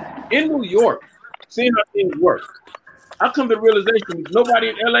 In New York, seeing how things work, I come to the realization that nobody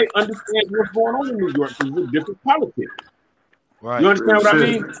in LA understands what's going on in New York because it's different politics. Right. You understand what I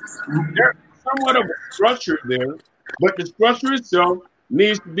mean? There's somewhat of a structure there, but the structure itself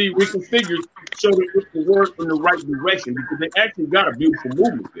needs to be reconfigured so that it can work in the right direction, because they actually got a beautiful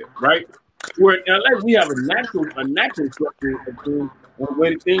movement there, right? Where in LA we have a natural structure of things and the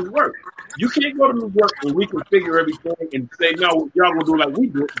way that things work. You can't go to New York and reconfigure everything and say, no, y'all gonna do it like we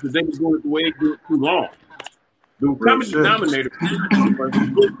do it, because they been doing it the way they do it too long. The common denominator is the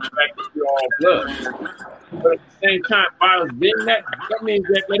fact that we're all blood. But at the same time, violence being that means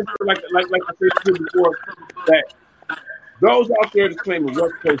that, like I said before, that those out there that claim a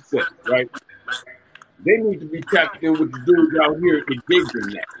West Coast set, right? They need to be tapped in with the dudes out here that gave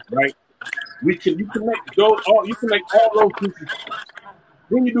them that, right? You connect all those pieces.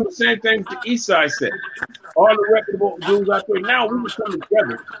 Then you do the same thing with the East Side set. All the reputable dudes out there. Now we can come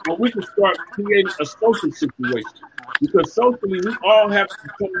together and we can start creating a social situation. Because socially, we all have to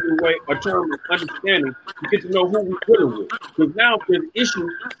come to a term of understanding to get to know who we're dealing with. Because now if there's an issue,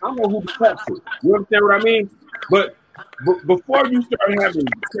 I know who to talk to. You understand what I mean? But before you start having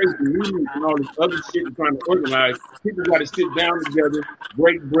crazy meetings and all this other shit and trying to organize, people got to sit down together,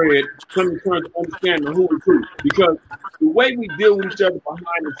 break bread, come to terms of understanding who is who. Because the way we deal with each other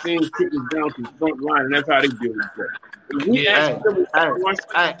behind the scenes trickles down to the front line, and that's how they deal with each other. If we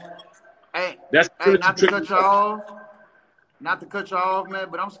not to cut you off, man,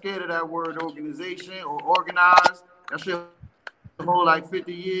 but I'm scared of that word organization or organized. That shit hold like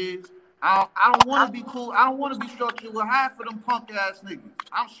 50 years. I don't want to be cool. I don't want to be structured with half of them punk ass niggas.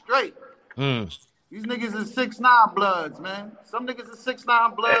 I'm straight. These niggas is 6'9" bloods, man. Some niggas is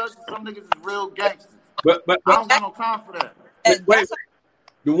 6'9" bloods. Some niggas is real gangsters. But I don't got no time for that. Wait,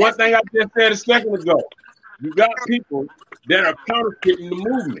 the one thing I just said a second ago, you got people that are counterfeiting the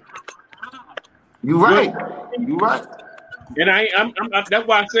movement. You right. You right. And I'm that's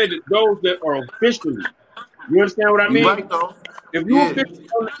why I said that those that are officially, you understand what I mean? Right, though. If you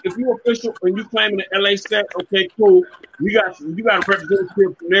official and you claiming the LA set, okay, cool. You got a representative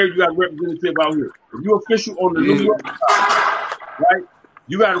from there. You got a representative out here. If you official on the New York side, right?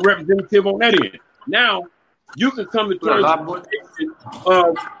 You got a representative on that end. Now you can come to terms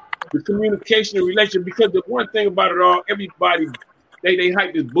the communication and relation. Because the one thing about it all, everybody they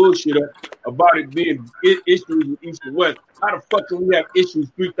hype this bullshit up about it being issues in East and West. How the fuck can we have issues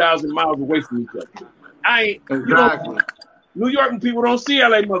 3,000 miles away from each other? Exactly. New York people don't see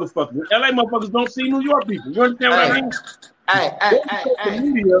LA motherfuckers. LA motherfuckers don't see New York people. You understand what I mean? Hey,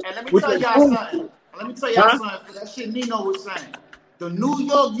 and let me tell y'all something. For that shit Nino was saying. The New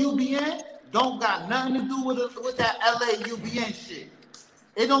York UBN don't got nothing to do with that LA UBN shit.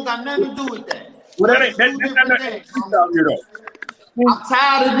 It don't got nothing to do with that. Well, that's not out here though. I'm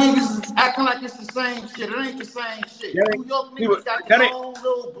tired of niggas acting like it's the same shit. It ain't the same shit. New York niggas got their own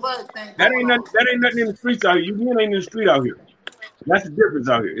little blood thing. That ain't nothing in the streets out here. UBN ain't in the street out here. That's the difference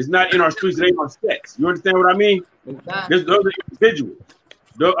out here. It's not in our streets. It ain't on sets. You understand what I mean? Exactly. Those are individuals.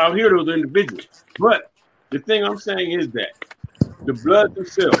 Out here, those are individuals. But the thing I'm saying is that the blood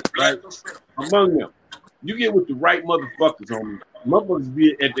themselves, right, among them, you get with the right motherfuckers, homie. Motherfuckers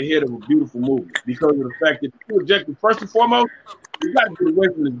be at the head of a beautiful movement because of the fact that the objective, first and foremost, we got to get away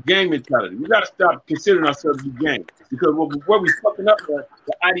from this gang mentality. We got to stop considering ourselves to be gang. Because where we fucking up,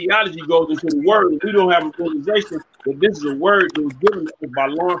 the ideology goes into the word. We don't have a realization that this is a word that was given to us by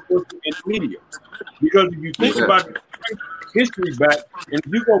law enforcement and the media. Because if you think about history back, and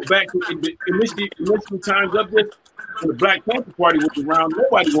if you go back to the initial times of this, when the Black Panther Party was around,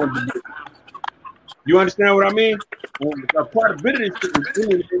 nobody wanted to do it. You understand what I mean? A part of it is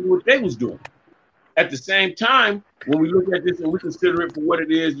what they was doing. At the same time, when we look at this and we consider it for what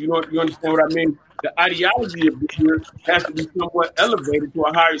it is, you understand what I mean? The ideology of this year has to be somewhat elevated to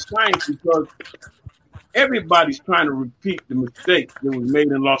a higher science because everybody's trying to repeat the mistake that was made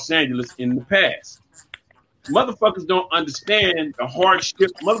in Los Angeles in the past. Motherfuckers don't understand the hardship.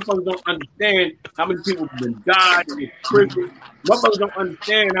 Motherfuckers don't understand how many people have been died and prison. Motherfuckers don't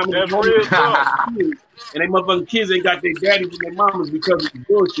understand how many kids and they motherfucking kids ain't got their daddies and their mamas because of the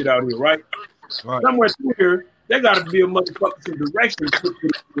bullshit out here, right? Somewhere through here, there got to be a motherfucking some direction to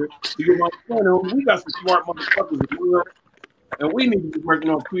get my understanding. We got some smart motherfuckers in the world, and we need to be working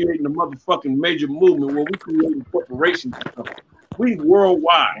on creating a motherfucking major movement where we create corporations or something. We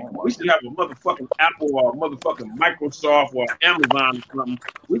worldwide. We should have a motherfucking Apple or a motherfucking Microsoft or Amazon or something.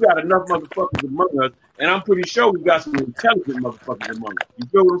 We got enough motherfuckers among us, and I'm pretty sure we got some intelligent motherfuckers among us. You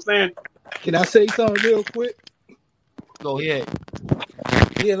feel what I'm saying? Can I say something real quick? Go ahead.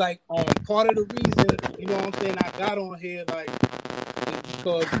 Yeah, like part of the reason, you know what I'm saying, I got on here, like,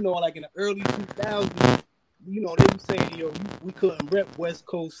 because, you know, like in the early 2000s, you know, they were saying, yo, we couldn't rep West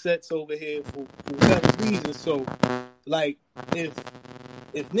Coast sets over here for whatever reason. So, like, if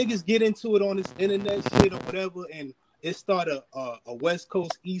niggas get into it on this internet shit or whatever, and it start a West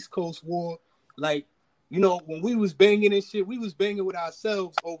Coast, East Coast war, like, you know, when we was banging and shit, we was banging with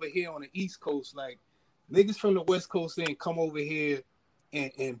ourselves over here on the East Coast. Like, niggas from the West Coast ain't come over here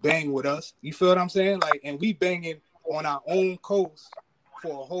and bang with us. You feel what I'm saying? Like, and we banging on our own coast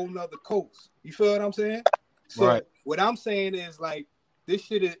for a whole nother coast. You feel what I'm saying? So what I'm saying is, like, this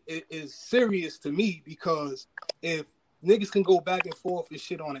shit is serious to me because if niggas can go back and forth and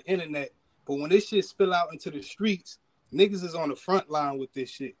shit on the internet, but when this shit spill out into the streets, niggas is on the front line with this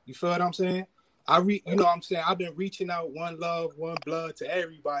shit. You feel what I'm saying? You know what I'm saying? I've been reaching out one love, one blood to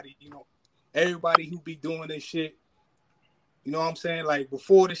everybody, you know, everybody who be doing this shit. You know what I'm saying? Like,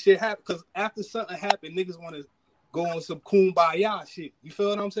 before the shit happened, because after something happened, niggas want to go on some kumbaya shit. You feel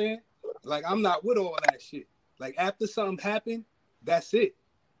what I'm saying? Like, I'm not with all that shit. Like, after something happened, that's it.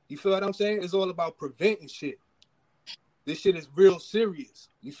 You feel what I'm saying? It's all about preventing shit. This shit is real serious.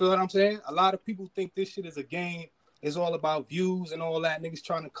 You feel what I'm saying? A lot of people think this shit is a game. It's all about views and all that. Niggas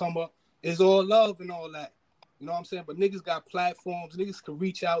trying to come up. It's all love and all that. You know what I'm saying? But niggas got platforms. Niggas can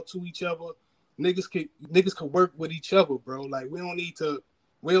reach out to each other. Niggas can work with each other, bro. Like, we don't need to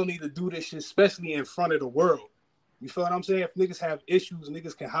do this shit, especially in front of the world. You feel what I'm saying? If niggas have issues,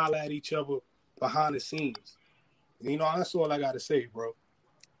 niggas can holler at each other behind the scenes. You know, that's all I gotta say, bro.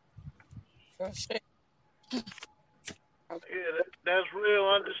 For sure. Yeah, that's real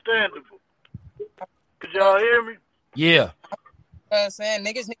understandable. Could y'all hear me? Yeah. Saying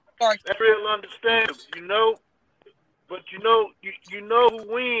niggas need to start. That's real understandable, you know. But you know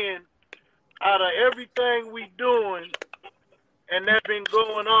who win out of everything we doing, and that's been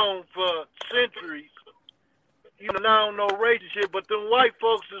going on for centuries. You know, now no racist shit, but them white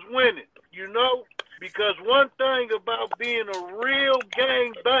folks is winning, you know? Because one thing about being a real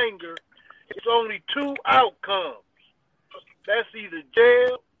gang banger, it's only two outcomes. That's either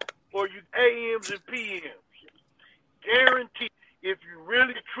jail or you AMs and PMs. Guaranteed, if you're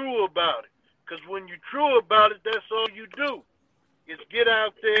really true about it. Because when you're true about it, that's all you do. Is get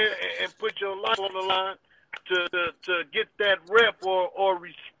out there and put your life on the line to get that rep or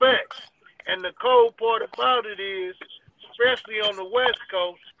respect. And the cold part about it is, especially on the West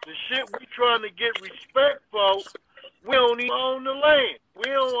Coast, the shit we trying to get respect for, we don't even own the land. We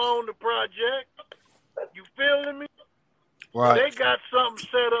don't own the project. You feeling me? Right. They got something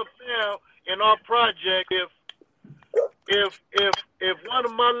set up now in our project. If one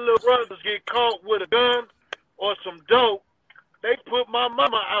of my little brothers get caught with a gun or some dope, they put my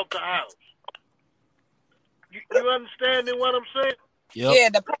mama out the house. You understanding what I'm saying? Yep. Yeah,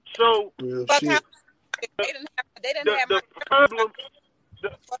 So they didn't have the problem.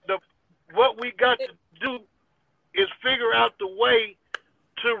 What we got to do is figure out the way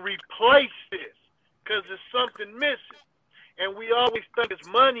to replace this, because there's something missing. And we always think it's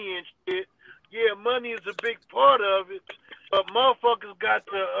money and shit. Yeah, money is a big part of it, but motherfuckers got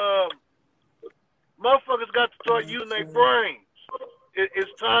to start using their brains.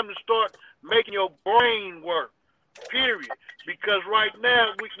 It's time to start making your brain work. Period. Because right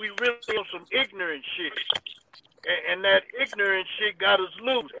now we really on some ignorant shit, and that ignorant shit got us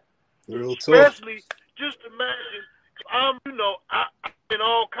losing. Real tough. Especially, just imagine, I'm in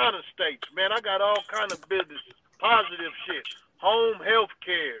all kind of states, man. I got all kind of businesses, positive shit, home health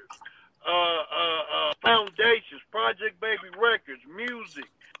care, foundations, Project Baby Records, music,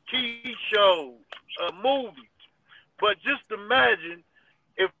 TV shows, movies. But just imagine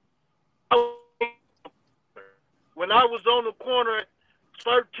if when I was on the corner at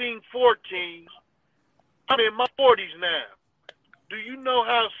 13, 14, I'm in my 40s now. Do you know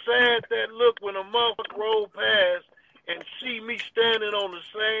how sad that look when a motherfucker roll past and see me standing on the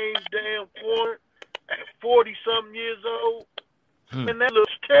same damn corner at 40-something years old? And that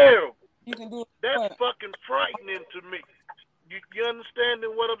looks terrible. You can do it. That's fucking frightening to me. You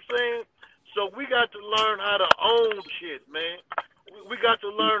understanding what I'm saying? So we got to learn how to own shit, man. We got to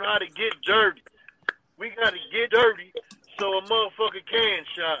learn how to get dirty. We got to get dirty so a motherfucker can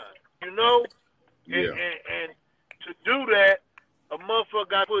shine, you know? Yeah. And to do that, a motherfucker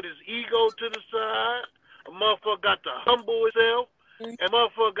got to put his ego to the side. A motherfucker got to humble himself. And a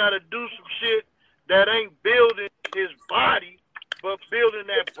motherfucker got to do some shit that ain't building his body, but building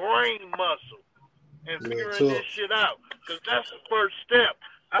that brain muscle and figuring this shit out. Because that's the first step.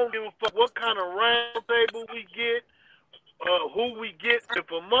 I don't give a fuck what kind of round table we get, who we get. If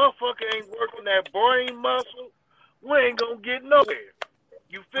a motherfucker ain't working that brain muscle, we ain't going to get nowhere.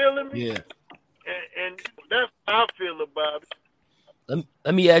 You feeling me? Yeah. And that's how I feel about it.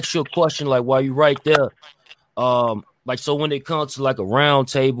 Let me ask you a question, like while you right there. Like, so when it comes to like a round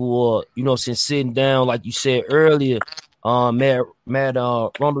table or, you know, since sitting down, like you said earlier, Matt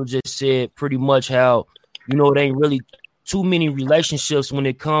Ronald just said pretty much how, you know, it ain't really too many relationships when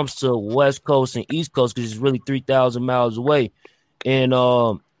it comes to West Coast and East Coast, because it's really 3,000 miles away. And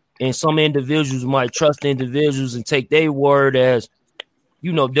some individuals might trust individuals and take their word as,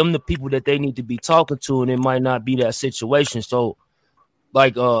 you know, them the people that they need to be talking to, and it might not be that situation. So,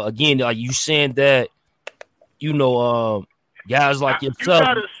 like, again, like you saying that, you know, guys like yourself. You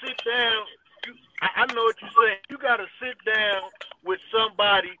gotta sit down. I know what you're saying. You gotta sit down with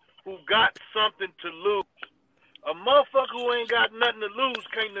somebody who got something to lose. A motherfucker who ain't got nothing to lose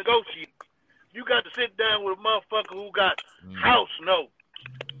can't negotiate. You got to sit down with a motherfucker who got house notes,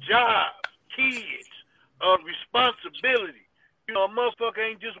 jobs, kids, responsibility. You know, a motherfucker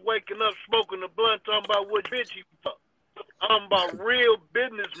ain't just waking up smoking a blunt talking about what bitch he fuck. I'm about real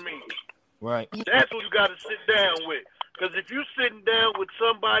businessmen. Right. That's who you got to sit down with. Because if you sitting down with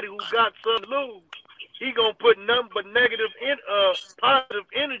somebody who got something to lose, he going to put nothing but positive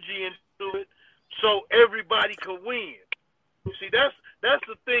energy into it so everybody can win. See, that's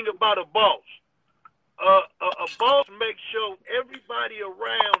the thing about a boss. A boss makes sure everybody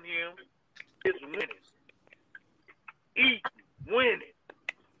around him is winning. Eating, winning.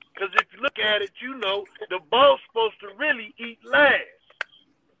 Because if you look at it, you know, the boss supposed to really eat last.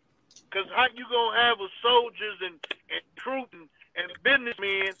 Because how you going to have a soldiers and troops and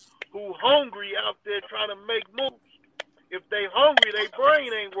businessmen who hungry out there trying to make moves? If they hungry, their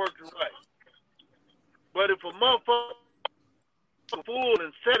brain ain't working right. But if a motherfucker full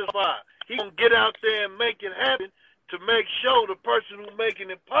and satisfied, he gonna get out there and make it happen to make sure the person who's making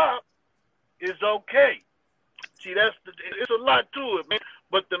it pop is okay. See, it's a lot to it, man.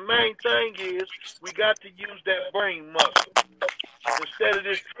 But the main thing is we got to use that brain muscle instead of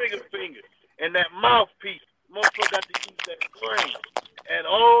this trigger finger and that mouthpiece. Motherfucker got to use that brain at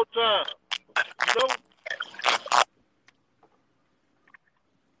all times. You know?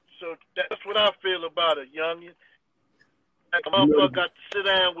 So that's what I feel about it, youngin. A motherfucker got to sit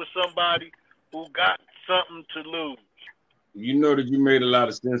down with somebody who got something to lose. You know that you made a lot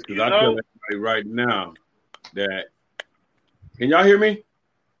of sense, because I tell everybody right now, that. Can y'all hear me?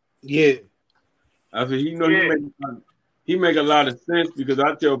 Yeah. I said, he make a lot of sense because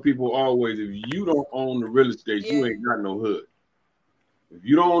I tell people always, if you don't own the real estate, you ain't got no hood. If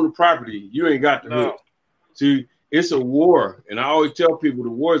you don't own the property, you ain't got the hood. See, it's a war, and I always tell people the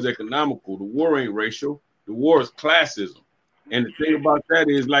war is economical. The war ain't racial. The war is classism. And the thing about that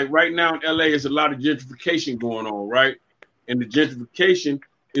is, like right now in LA, there's a lot of gentrification going on, right? And the gentrification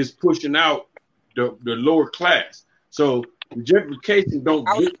is pushing out the lower class. So the gentrification don't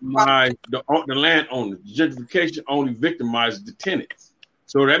victimize the landowners. The gentrification only victimizes the tenants.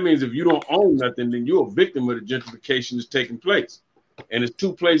 So that means if you don't own nothing, then you're a victim of the gentrification that's taking place. And there's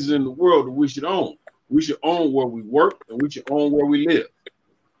two places in the world that we should own. We should own where we work, and we should own where we live.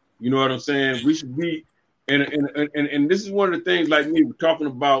 You know what I'm saying? We should be, and this is one of the things, like me, we're talking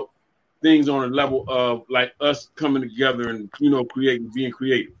about things on a level of like us coming together and, you know, being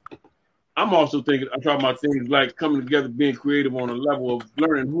creative. I'm talking about things like coming together, being creative on a level of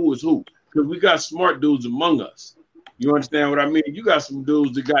learning who is who. Because we got smart dudes among us. You understand what I mean? You got some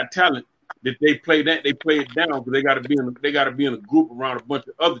dudes that got talent that they play it down because they got to be in a group around a bunch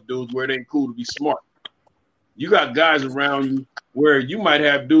of other dudes where it ain't cool to be smart. You got guys around you where you might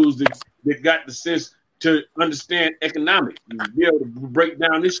have dudes that got the sense to understand economics and be able to break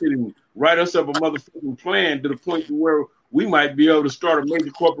down this shit and write us up a motherfucking plan to the point to where we might be able to start a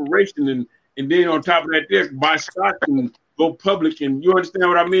major corporation and then on top of that, there buy stock and go public. And you understand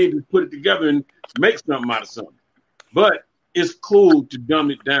what I mean? Just put it together and make something out of something. But it's cool to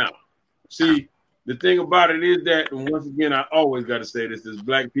dumb it down. See, the thing about it is that, and once again, I always got to say this, as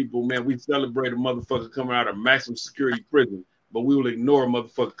black people, man, we celebrate a motherfucker coming out of maximum security prison, but we will ignore a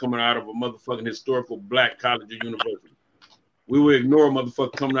motherfucker coming out of a motherfucking historical black college or university. We will ignore a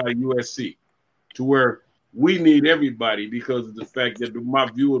motherfucker coming out of USC, to where we need everybody because of the fact that my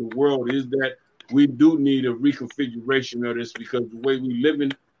view of the world is that we do need a reconfiguration of this because the way we live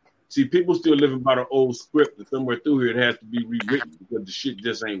in, see, people still living by the old script, and somewhere through here it has to be rewritten because the shit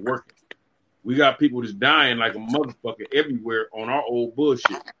just ain't working. We got people that's dying like a motherfucker everywhere on our old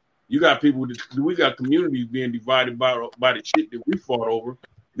bullshit. We got communities being divided by the shit that we fought over.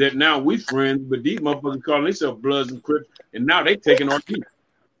 That now we friends, but these motherfuckers calling themselves Bloods and Crips, and now they taking our teeth.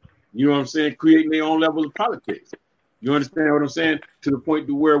 You know what I'm saying? Creating their own level of politics. You understand what I'm saying? To the point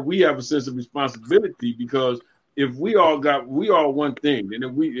to where we have a sense of responsibility because if we all one thing,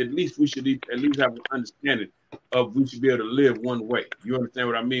 then we should at least have an understanding of we should be able to live one way. You understand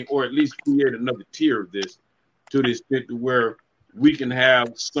what I mean? Or at least create another tier of this to the extent to where we can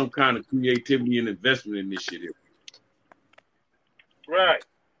have some kind of creativity and investment in this shit here. Right.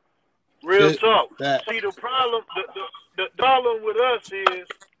 Real talk. See, the problem with us is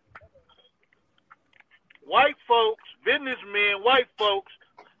white folks, businessmen, white folks,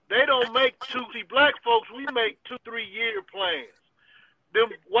 they don't make black folks, we make 2-3 year plans. Them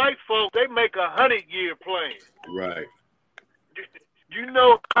white folks, they make 100-year plan. Right. You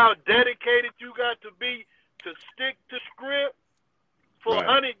know how dedicated you got to be to stick to script for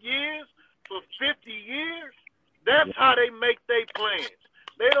 100 years, for 50 years? That's how they make their plans.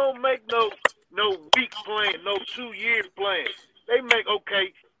 They don't make no week plan, no 2-year plan. They make,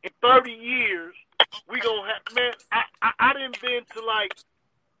 okay, in 30 years, we gonna have, man, I done been to like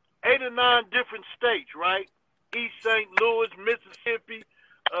 8 or 9 different states, right? East St. Louis, Mississippi,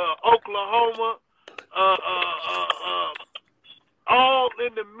 Oklahoma, all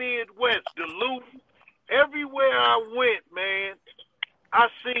in the Midwest, Duluth. Everywhere I went, man, I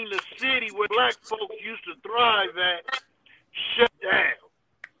seen the city where black folks used to thrive at shut down.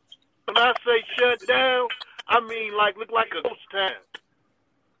 When I say shut down, I mean like look like a ghost town.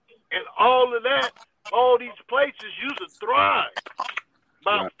 And all of that, all these places used to thrive.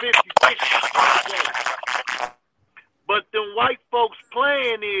 About 50 years. But the white folks'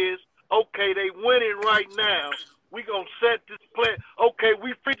 plan is, okay, they winning right now. We gonna set this plan. Okay,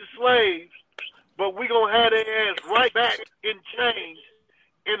 we free the slaves, but we gonna have their ass right back in chains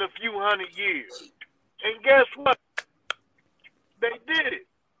in a few 100 years. And guess what? They did it.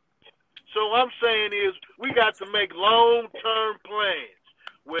 So I'm saying is, we got to make long-term plans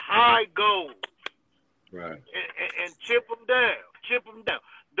with high goals. Right. And chip them down.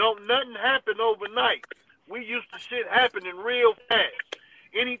 Don't nothing happen overnight. We used to shit happening real fast.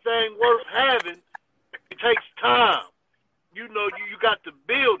 Anything worth having, it takes time. You know, you got to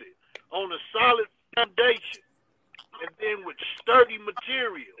build it on a solid foundation and then with sturdy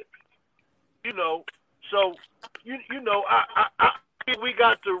material. You know, so you know, I think we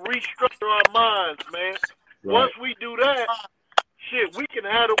got to restructure our minds, man. Right. Once we do that, shit, we can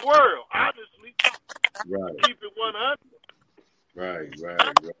have the world. Honestly, right. Keep it 100. Right.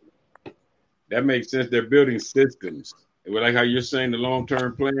 That makes sense. They're building systems. Like how you're saying the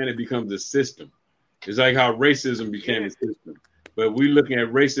long-term plan, it becomes a system. It's like how racism became a system. But we looking at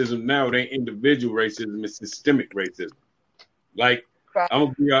racism now, it ain't individual racism, it's systemic racism. Like, I'm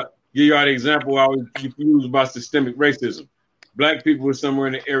going to give you an example I always use about systemic racism. Black people are somewhere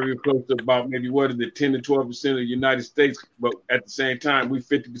in the area close to about maybe, 10 to 12% of the United States, but at the same time, we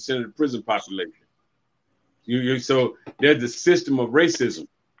 50% of the prison population. So there's a system of racism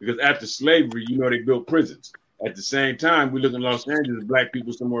because after slavery, they built prisons. At the same time, we look in Los Angeles, black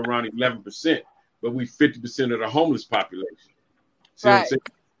people somewhere around 11%, but we 50% of the homeless population. See what I'm saying?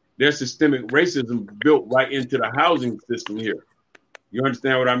 There's systemic racism built right into the housing system here. You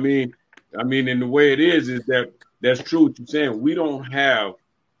understand what I mean? I mean, and the way it is that that's true what you're saying. We don't have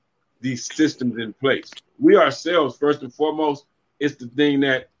these systems in place. We ourselves, first and foremost, it's the thing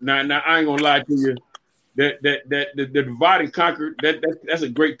that now I ain't gonna lie to you. That the divide and conquer, that's a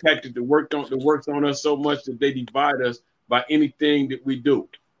great tactic that works on us so much that they divide us by anything that we do.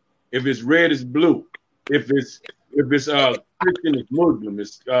 If it's red, it's blue. If it's Christian, it's Muslim,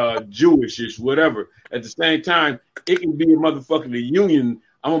 it's Jewish, whatever. At the same time, it can be a motherfucking union.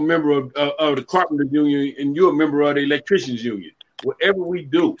 I'm a member of the Carpenters Union, and you're a member of the Electricians Union. Whatever we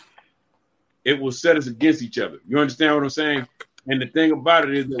do, it will set us against each other. You understand what I'm saying? And the thing about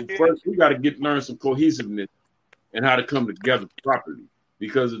it is that first we got to learn some cohesiveness and how to come together properly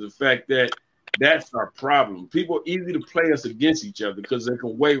because of the fact that that's our problem. People are easy to play us against each other because they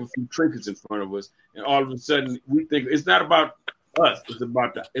can wave a few trinkets in front of us, and all of a sudden we think it's not about us. It's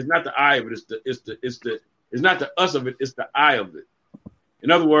not the I of it. It's not the us of it. It's the I of it. In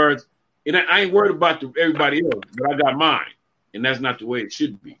other words, I ain't worried about everybody else, but I got mine, and that's not the way it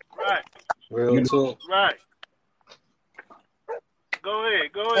should be. Right. Real talk. Right. Go ahead.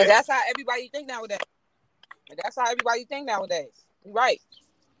 And that's how everybody think nowadays. You're right.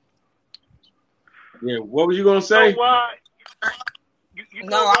 Yeah, what were you gonna say? You know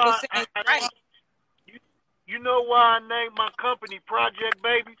why? I was saying right. You know why I named my company Project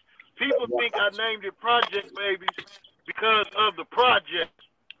Babies? People think I named it Project Babies because of the project,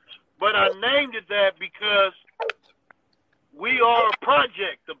 but I named it that because we are a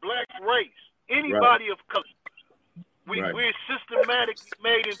project, the black race. Anybody of color. We're systematically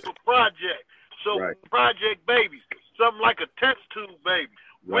made into a project. So Project Babies, something like a test tube baby,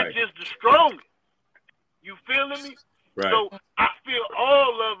 which is the strongest. You feeling me? Right. So I feel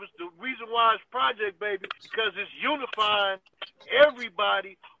all of us, the reason why it's Project Baby, because it's unifying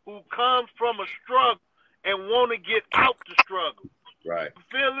everybody who comes from a struggle and want to get out the struggle. Right. You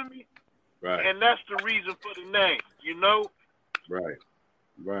feeling me? Right. And that's the reason for the name, Right.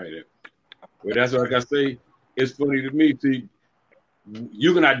 Well, that's like I say, it's funny to me. See,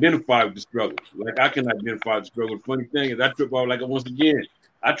 you can identify with the struggle. Like I can identify with the struggle. The funny thing is I trip off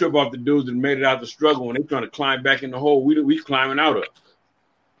I trip off the dudes that made it out the struggle when they trying to climb back in the hole we climbing out of.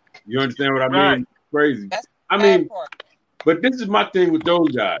 You understand what I mean? Crazy. But this is my thing with those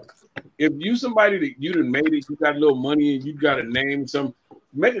guys. If you somebody that you done made it, you got a little money and you got a name,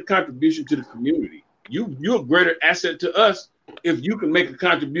 make a contribution to the community. You're a greater asset to us if you can make a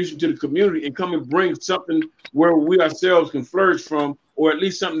contribution to the community and come and bring something where we ourselves can flourish from, or at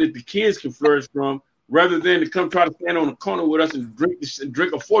least something that the kids can flourish from, rather than to come try to stand on the corner with us and drink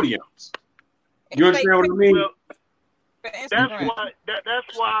a 40 ounce. You understand what I mean? Well,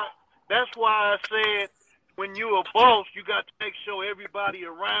 that's why I said when you're a boss, you got to make sure everybody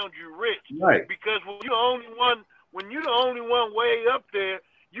around you rich. Right. Because when you're the only one way up there,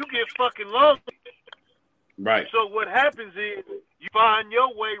 you get fucking lonely. Right. So what happens is you find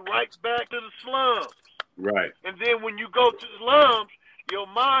your way right back to the slums. Right. And then when you go to the slums, your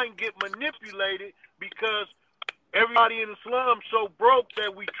mind get manipulated because everybody in the slums so broke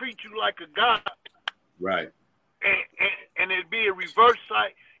that we treat you like a god. Right. And it'd be a reverse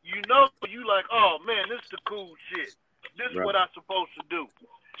side. You like, oh man, this is the cool shit. This is what I'm supposed to do.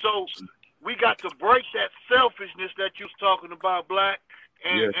 So we got to break that selfishness that you was talking about, Black.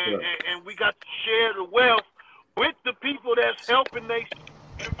 And we got to share the wealth with the people that's helping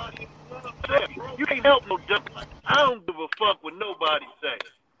everybody. You can't help no dumb. I don't give a fuck what nobody says.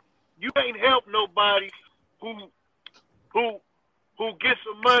 You can't help nobody who gets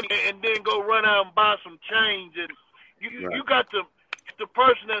some money and then go run out and buy some change. And you got the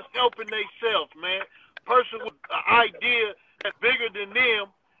person that's helping themselves, man. Person with an idea that's bigger than them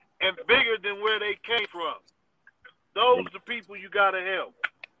and bigger than where they came from. Those are the people you got to help.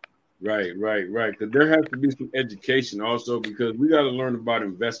 Right. Because there has to be some education also, because we got to learn about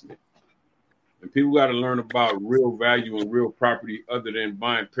investment. And people got to learn about real value and real property other than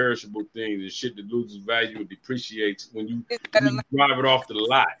buying perishable things and shit that loses value and depreciates when you drive it off the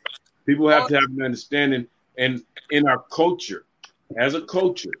lot. People have to have an understanding. And in our culture, as a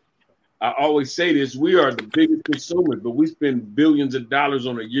culture, I always say this, we are the biggest consumers, but we spend billions of dollars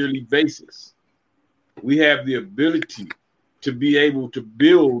on a yearly basis. We have the ability to be able to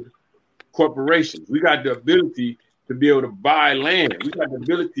build corporations. We got the ability to be able to buy land. We got the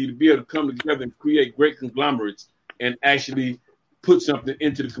ability to be able to come together and create great conglomerates and actually put something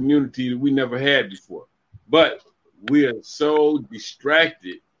into the community that we never had before. But we are so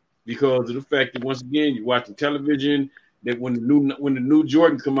distracted because of the fact that, once again, you're watching television, that when the new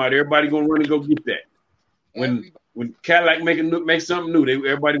Jordan come out, everybody gonna run and go get that. When Cadillac make something new,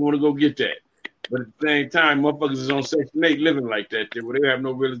 everybody want to go get that. But at the same time, motherfuckers is on Section 8 living like that. Where they have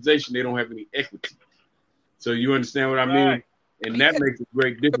no realization, they don't have any equity. So you understand what I mean? Right. And that makes a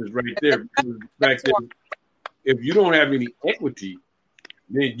great difference right there. Because the fact that if you don't have any equity,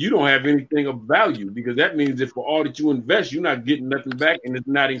 then you don't have anything of value, because that means that for all that you invest, you're not getting nothing back, and it's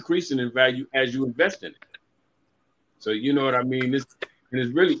not increasing in value as you invest in it. So you know what I mean? It's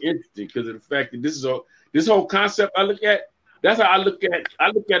really interesting because of the fact that this whole concept I look at. That's how I look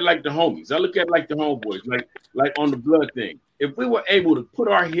at like the homies. I look at like the homeboys, like on the blood thing. If we were able to put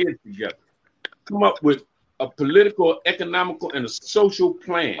our heads together, come up with a political, economical, and a social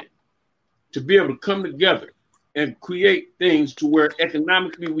plan to be able to come together and create things to where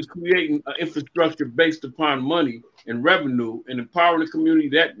economically we're creating an infrastructure based upon money and revenue and empowering the community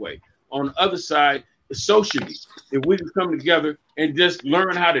that way. On the other side, socially, if we can come together and just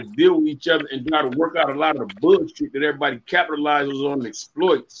learn how to deal with each other and try to work out a lot of the bullshit that everybody capitalizes on and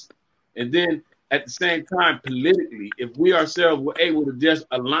exploits. And then at the same time, politically, if we ourselves were able to just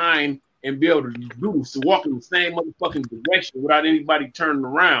align and be able to walk in the same motherfucking direction without anybody turning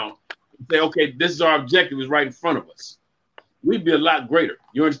around and say, okay, this is our objective, is right in front of us, we'd be a lot greater.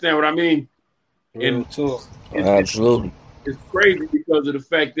 You understand what I mean? And absolutely. It's crazy because of the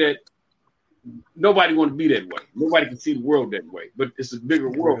fact that nobody want to be that way. Nobody can see the world that way. But it's a bigger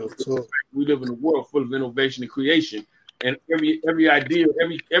world. We live in a world full of innovation and creation. And every idea,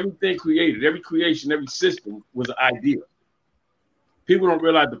 everything created, every creation, every system was an idea. People don't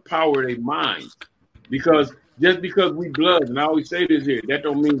realize the power of their minds. Because just because we bloods, and I always say this here, that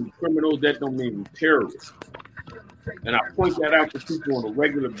don't mean we're criminals, that don't mean we're terrorists. And I point that out to people on a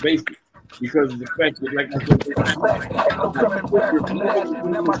regular basis. Because of the fact that, like I said,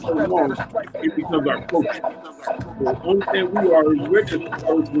 it becomes our culture. So the only thing we are is we're just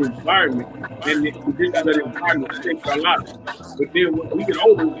exposed to the environment, and the conditions of the environment shapes our lives. But then when we get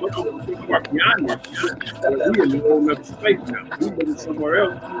older, we're far beyond this. We're in the whole other space now. We're living somewhere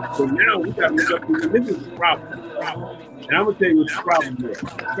else. So now we got to look up to this is the problem. And I'm going to tell you what the problem was. The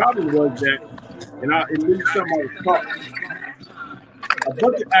problem was that, and this is something I was taught. A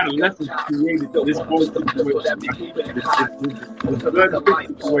bunch of adolescents created this whole situation. This blood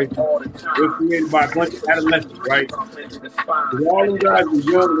situation was created by a bunch of adolescents, right? Because all them guys were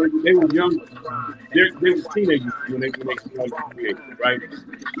young. They were young. They were teenagers when they created, right?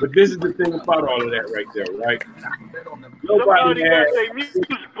 But this is the thing about all of that right there, right? Nobody had. Somebody music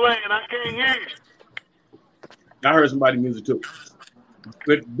playing. I can't hear you. I heard somebody music too.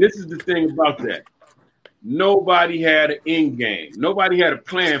 But this is the thing about that. Nobody had an end game. Nobody had a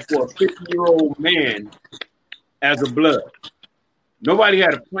plan for a 50-year-old man as a blood. Nobody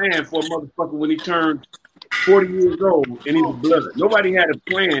had a plan for a motherfucker when he turned 40 years old and he's a blood. Nobody had a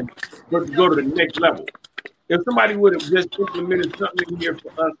plan for to go to the next level. If somebody would have just implemented something in here for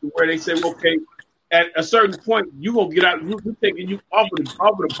us to where they say, well, okay, at a certain point, you're going to get out, we're taking you off of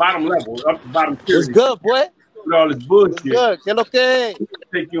the bottom level, up the bottom tier. It's good, boy. With all this bullshit. Good. Okay.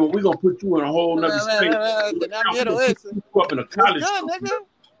 We're gonna put you in a whole nother space. We're gonna put you up in a college school,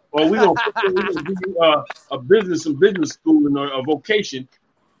 or we're gonna give you some business school and a vocation.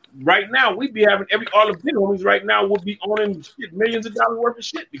 Right now, we'd be having all the big homies right now would be owning millions of dollars worth of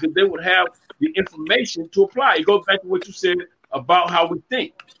shit because they would have the information to apply. It goes back to what you said about how we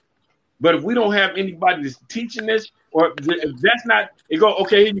think. But if we don't have anybody that's teaching this, or if that's not, it go,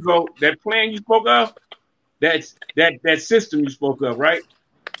 okay, here you go. That plan you spoke of, that system you spoke of, right?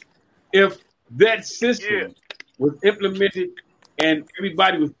 If that system was implemented and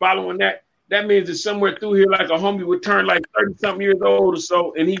everybody was following that, that means that somewhere through here, like a homie would turn like 30-something years old or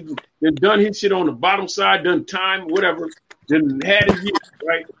so, and he then done his shit on the bottom side, done time, whatever, then had his years,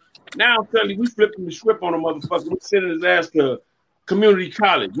 right? Now, I'm telling you, we flipping the script on a motherfucker. We sending his ass to community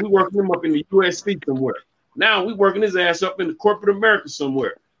college. We working him up in the USC somewhere. Now we working his ass up in the corporate America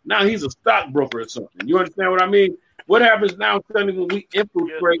somewhere. Now he's a stockbroker or something. You understand what I mean? What happens now suddenly when we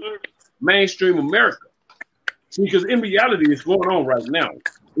infiltrate mainstream America? See, because in reality, it's going on right now.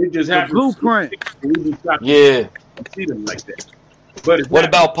 It just happens. Blueprint. Yeah. See them like that. But What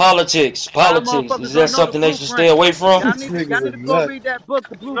about politics? Y'all Politics, motherfuckers is don't that know something the they should stay blueprint. away from? Y'all This need nigga to was go nuts. read that book,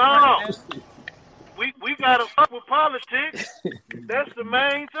 The Blueprint, No, man. we gotta fuck with politics. That's the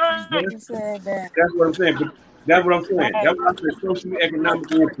main thing. He said that. That's what I'm saying. But that's what I'm saying. Right. That's what I said, socially,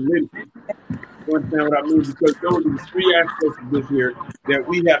 economically, and politically. You understand what I mean? Because those are the three aspects of this here that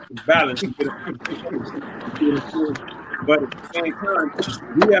we have to balance to get a peaceful change. You see what I'm saying? But at the same time,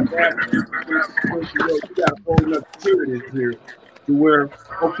 we have to have we got to hold enough security here to where,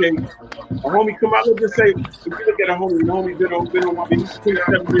 okay, a homie come out. Let's just say, if you look at a homie been on my he's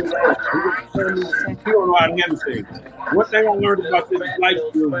 27 years old. He got a family. He don't know how to handle things. One thing I learned about this life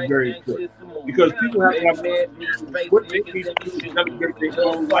skills is very important because people have to have what they need to do to navigate their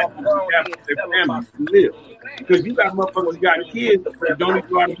own life on behalf of their family to live. Because you got motherfuckers who got kids that don't even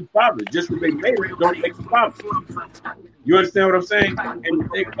know how to be fathers. Just because they made it, don't make them fathers. You understand what I'm saying? And the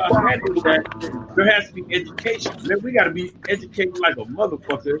thing about that is that there has to be education. Man, we got to be educated like a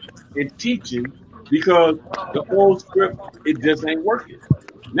motherfucker and teaching because the old script, it just ain't working.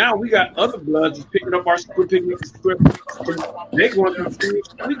 Now we got other bloods just picking up our script, picking up the script. And they going through the same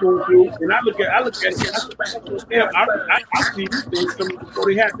shit we going through. And I look at it, and I see these things coming before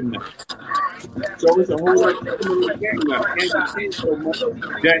they happen now. So it's a whole other game now. And we change so much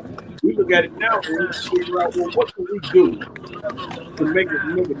that we look at it now and we figure out, well, what can we do to make a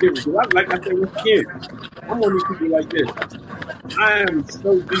difference? Because like I said once again, I'm one of these people like this. I am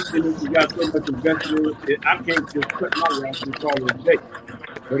so deep in this and got so much invested in it, I can't just cut my life and call it a day.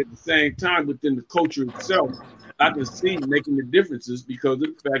 But at the same time, within the culture itself, I can see making the differences because of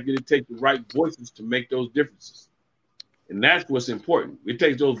the fact that it takes the right voices to make those differences. And that's what's important. It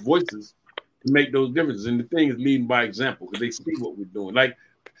takes those voices to make those differences. And the thing is leading by example because they see what we're doing. Like,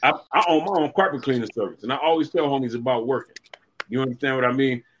 I own my own carpet cleaning service, and I always tell homies about working. You understand what I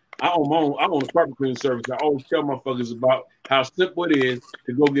mean? I own a carpet cleaning service. I always tell motherfuckers about how simple it is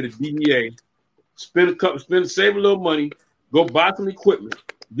to go get a DEA, save a little money, go buy some equipment,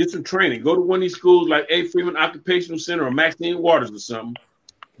 get some training, go to one of these schools like A. Freeman Occupational Center or Maxine Waters or something,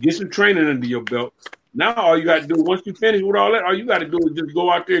 get some training under your belt. Now all you got to do, once you finish with all that, all you got to do is just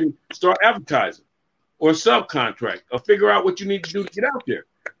go out there and start advertising or subcontract or figure out what you need to do to get out there.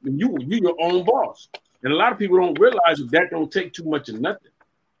 And you're your own boss. And a lot of people don't realize that don't take too much of nothing.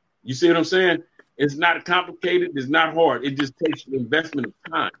 You see what I'm saying? It's not complicated. It's not hard. It just takes an investment of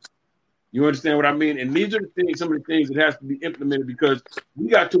time. You understand what I mean? And these are the things, some of the things that has to be implemented because we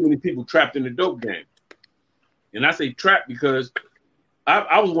got too many people trapped in the dope game. And I say trapped because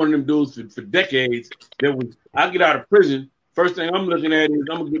I was one of them dudes for decades that was, I get out of prison, first thing I'm looking at is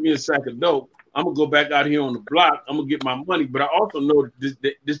I'm going to get me a sack of dope. I'm going to go back out here on the block. I'm going to get my money. But I also know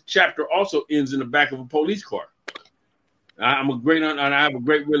this chapter also ends in the back of a police car. I have a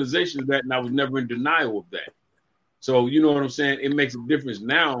great realization of that, and I was never in denial of that. So, you know what I'm saying? It makes a difference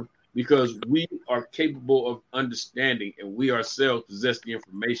now because we are capable of understanding and we ourselves possess the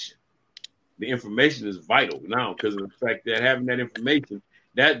information. The information is vital now because of the fact that having that information,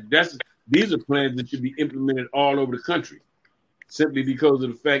 these are plans that should be implemented all over the country simply because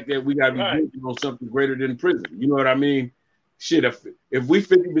of the fact that we got to be working on something greater than prison. You know what I mean? Shit, if we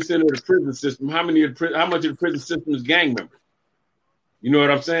 50% of the prison system, how much of the prison system is gang members? You know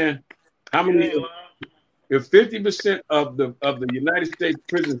what I'm saying? How many? If 50% of the United States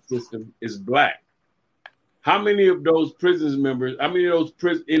prison system is black, how many of those prison members? How many of those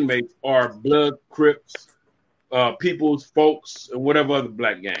prison inmates are Blood, Crips, People's, Folks, and whatever other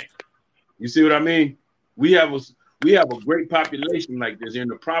black gang? You see what I mean? We have a great population like this, and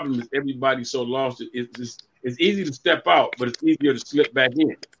the problem is everybody's so lost. It's easy to step out, but it's easier to slip back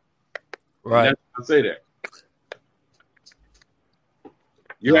in. Right. I say that.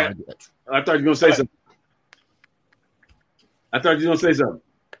 I thought you were going to say something.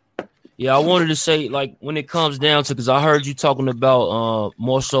 Yeah, I wanted to say, like, when it comes down to, because I heard you talking about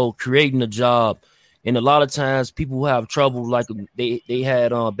more so creating a job, and a lot of times people who have trouble, like they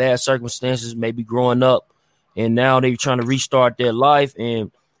had bad circumstances, maybe growing up, and now they're trying to restart their life,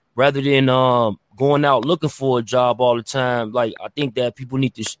 and rather than going out looking for a job all the time, like I think that people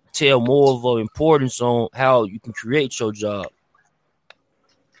need to tell more of an importance on how you can create your job.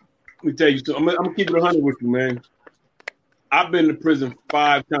 Let me tell you something. I'm gonna keep it 100 with you, man. I've been to prison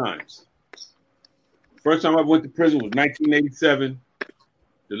 5 times. First time I went to prison was 1987.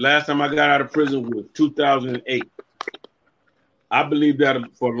 The last time I got out of prison was 2008. I believed that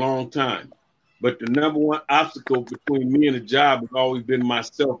for a long time. But the number one obstacle between me and a job has always been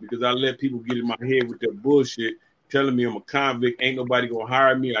myself because I let people get in my head with their bullshit, telling me I'm a convict, ain't nobody gonna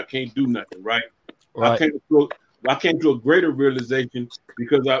hire me, I can't do nothing, right? I came to a greater realization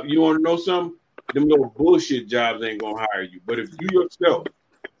because you want to know something? them little bullshit jobs ain't gonna hire you. But if you yourself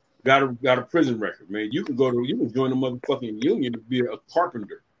got a prison record, man, you can join the motherfucking union to be a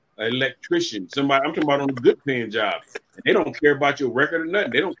carpenter, an electrician, somebody. I'm talking about on a good paying job. And they don't care about your record or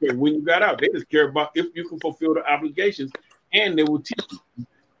nothing. They don't care when you got out. They just care about if you can fulfill the obligations, and they will teach you.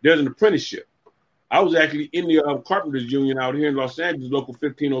 There's an apprenticeship. I was actually in the carpenters union out here in Los Angeles, local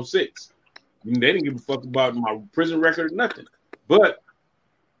 1506. They didn't give a fuck about my prison record or nothing. But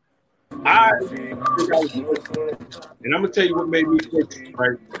and I'm gonna tell you what made me switch,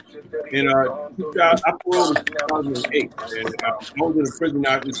 right? In I paroled in 2008, and I was in a prison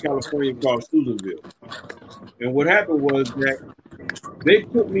out in California called Susanville. And what happened was that they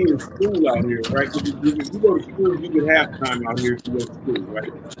put me in school out here, right? If you go to school, you get halftime out here if you go to school,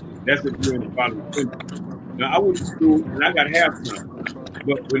 right? That's if you're in the bottom of the country. Now I went to school and I got halftime.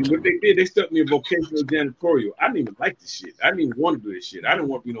 But what they did, they stuck me in vocational janitorial. I didn't even like this shit. I didn't even want to do this shit. I didn't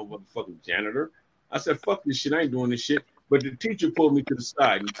want to be no motherfucking janitor. I said, fuck this shit. I ain't doing this shit. But the teacher pulled me to the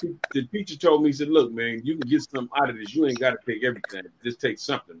side. The teacher told me, he said, look, man, you can get something out of this. You ain't got to take everything. Just take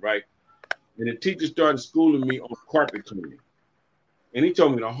something, right? And the teacher started schooling me on carpet cleaning. And he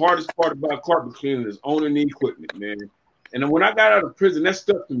told me the hardest part about carpet cleaning is owning the equipment, man. And then when I got out of prison, that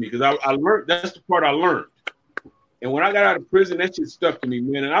stuck to me because I learned, that's the part I learned. And when I got out of prison, that shit stuck to me,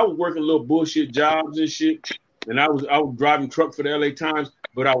 man. And I was working little bullshit jobs and shit. And I was driving truck for the LA Times,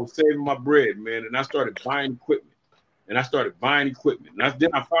 but I was saving my bread, man. And I started buying equipment. And then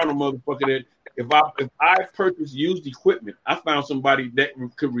I found a motherfucker that if I purchased used equipment, I found somebody that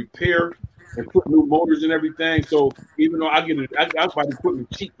could repair and put new motors and everything. So even though I buy the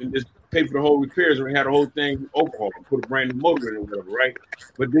equipment cheap and just pay for the whole repairs and had the whole thing overhauled and put a brand new motor in or whatever, right?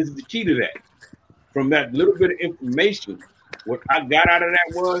 But this is the key to that. From that little bit of information, what I got out of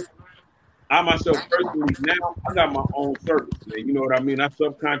that was, I myself personally now, I got my own service, man. You know what I mean? I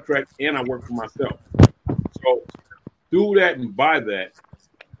subcontract and I work for myself. So through that and by that,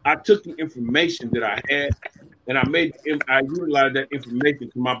 I took the information that I had and I utilized that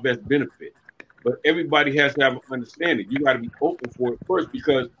information to my best benefit. But everybody has to have an understanding. You got to be open for it first,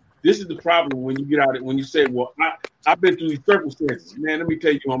 because this is the problem when you get out of it, when you say, well, I've been through these circumstances. Man, let me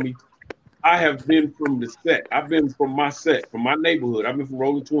tell you, homie, I have been from the set. I've been from my set, from my neighborhood. I've been from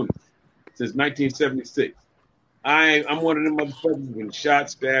Rolling 20 since 1976. I'm one of them motherfuckers who's been shot,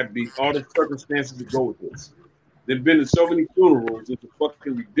 stabbed, beat, all the circumstances that go with this. They've been to so many funerals, it's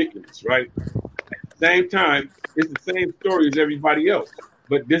fucking ridiculous, right? At the same time, it's the same story as everybody else.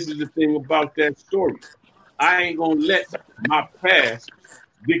 But this is the thing about that story. I ain't gonna let my past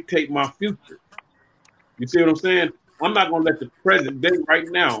dictate my future. You see what I'm saying? I'm not gonna let the present day right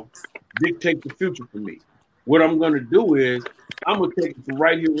now dictate the future for me. What I'm gonna do is I'm gonna take it from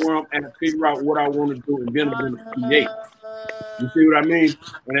right here where I'm at, figure out what I want to do, and then I'm gonna create. You see what I mean?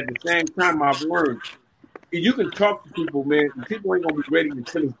 And at the same time, I've learned you can talk to people, man, and people ain't gonna be ready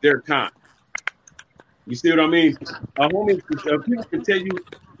until it's their time. You see what I mean? People can tell you,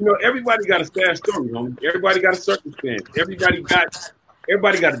 everybody got a sad story, homie. Everybody got a circumstance. Everybody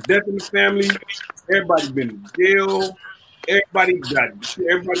got a death in the family. Everybody been in jail. Everybody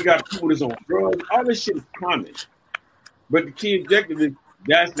got people that's on drugs. All this shit is common. But the key objective is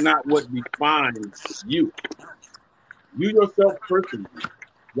that's not what defines you. You yourself personally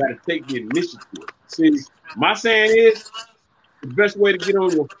got to take the initiative. See, my saying is the best way to get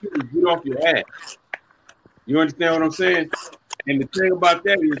on your feet is get off your ass. You understand what I'm saying? And the thing about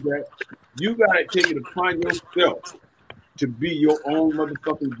that is that you got to take it upon yourself to be your own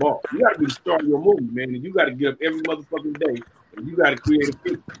motherfucking boss. You got to be the star of your movie, man. And you got to get up every motherfucking day and you got to create a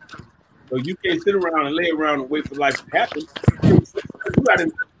future. So you can't sit around and lay around and wait for life to happen. You got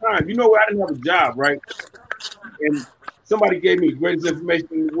to time. You know what? I didn't have a job, right? And somebody gave me the greatest information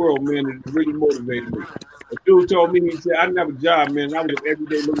in the world, man, and it really motivated me. A dude told me, he said, I didn't have a job, man. I was up every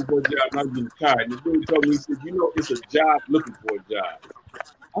day looking for a job, and I was getting tired. And the dude told me, he said, it's a job looking for a job.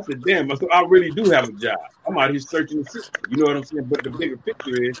 I said, damn, I really do have a job. I'm out here searching the system. You know what I'm saying? But the bigger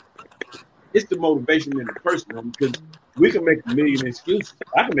picture is, it's the motivation in the person, because we can make a million excuses.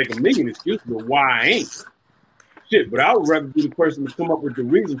 I can make a million excuses of why I ain't. Shit, but I would rather be the person to come up with the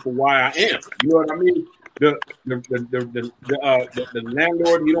reason for why I am. You know what I mean? The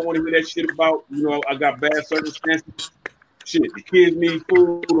landlord, you don't want to hear that shit about, I got bad circumstances. Shit, the kids need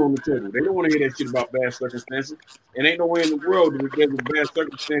food on the table. They don't want to hear that shit about bad circumstances. And ain't no way in the world that there's a bad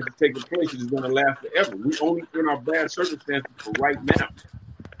circumstances taking place is going to last forever. We only in our bad circumstances for right now.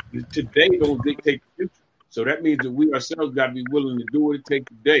 Today don't dictate the future. So that means that we ourselves got to be willing to do what it takes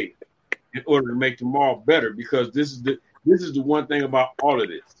today in order to make tomorrow better. Because this is the one thing about all of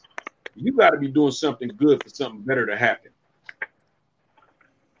this. You got to be doing something good for something better to happen.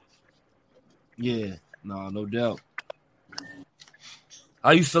 Yeah, no doubt.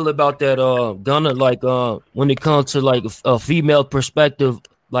 How you feel about that, Gunna? Like, when it comes to like a female perspective,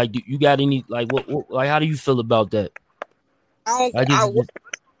 like, you got any like what like how do you feel about that? I Like,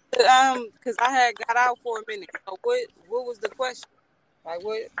 don't. Because I had got out for a minute. So what was the question? Like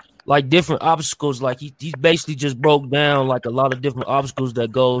what? like different obstacles? Like he basically just broke down like a lot of different obstacles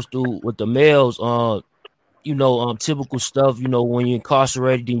that goes through with the males. Typical stuff. When you're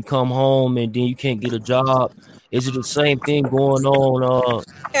incarcerated, then you come home and then you can't get a job. Is it the same thing going on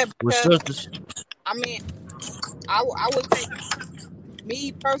Yeah, with because sisters? I mean, I would say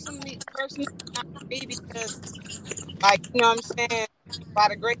me personally, not me because like you know what I'm saying. By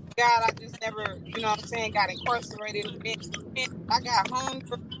the grace of God, I just never, you know what I'm saying, got incarcerated. I got hung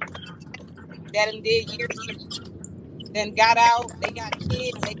for that and did years. Then got out. They got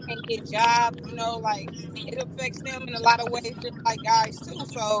kids. They can't get jobs. Like it affects them in a lot of ways, just like guys too.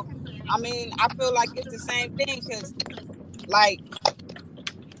 So, I mean, I feel like it's the same thing because, like,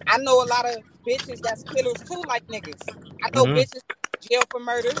 I know a lot of bitches that's killers too, like niggas. I know Mm-hmm. bitches jail for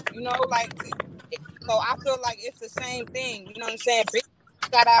murder. Like, so I feel like it's the same thing. You know what I'm saying?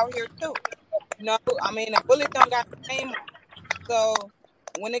 Bitches got out here too. I mean, a bullet don't got the name on it. So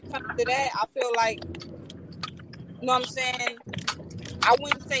when it comes to that, I feel like, you know what I'm saying? I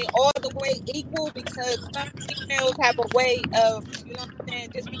wouldn't say all the way equal because some females have a way of, you know what I'm saying?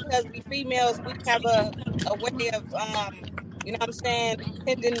 Just because we females, we have a way of, you know what I'm saying,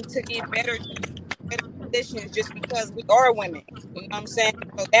 tending to get better positions just because we are women. You know what I'm saying?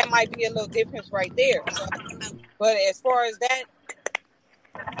 So that might be a little difference right there. So, but as far as that,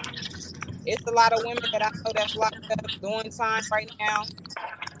 it's a lot of women that I know that's locked up doing time right now.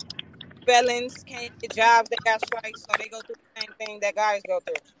 Felons can't get jobs, they got strikes, so they go through the same thing that guys go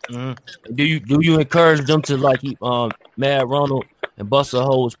through. Mm-hmm. Do you encourage them to like Mad Ronald and Busta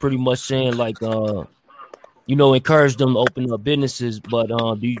Ho was pretty much saying like encourage them to open up businesses, but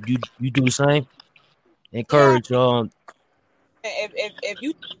do you do the same? Yeah, Encourage if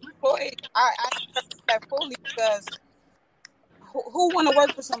you employed, I encourage that fully because who want to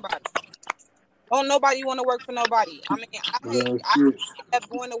work for somebody? Don't nobody want to work for nobody. I mean, I hate that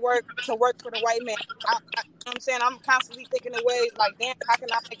going to work for the white man. You know what I'm saying? I'm constantly thinking of ways like, damn, how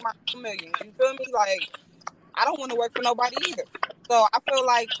can I make my own millions? You feel me? Like, I don't want to work for nobody either. So I feel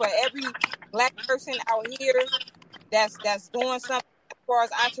like for every black person out here that's doing something as far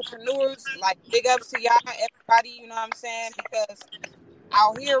as entrepreneurs, like big ups to y'all, everybody, you know what I'm saying? Because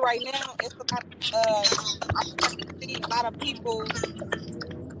out here right now, it's a lot of I'm starting to see a lot of people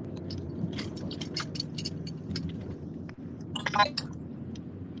like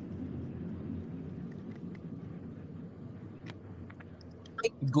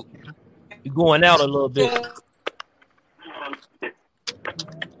you going out a little bit.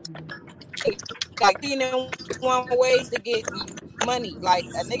 like one ways to get money. Like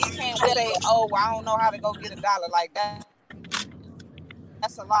a nigga can't say, "Oh, well, I don't know how to go get $1." Like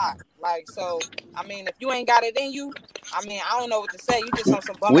that's a lot. Like so, I mean, if you ain't got it in you, I mean, I don't know what to say. You just on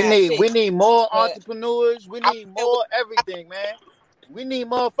some bum ass shit. We need more But entrepreneurs. We need more everything, man. We need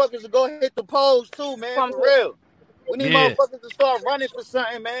motherfuckers to go hit the polls too, man. For real. We need motherfuckers to start running for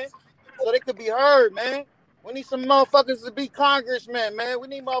something, man, so they could be heard, man. We need some motherfuckers to be congressmen, man. We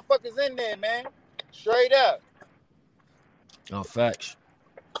need motherfuckers in there, man. Straight up. Oh, facts.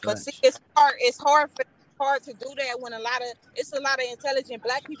 But see, it's hard to do that when it's a lot of intelligent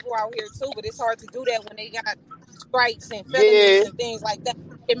black people out here too. But it's hard to do that when they got strikes and felonies and things like that.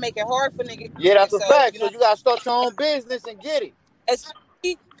 It make it hard for niggas. Yeah, that's a fact. So you gotta start your own business and get it.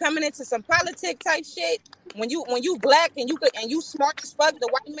 Especially coming into some politic type shit. When you black and you smart as fuck, the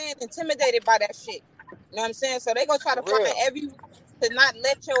white man intimidated by that shit. You know what I'm saying? So they gonna try to find every to not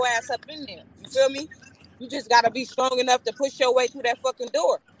let your ass up in there. You feel me? You just gotta be strong enough to push your way through that fucking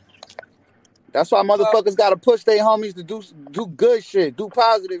door. That's why motherfuckers gotta push their homies to do good shit, do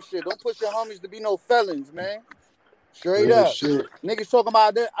positive shit. Don't push your homies to be no felons, man. Straight up. Shit. Niggas talking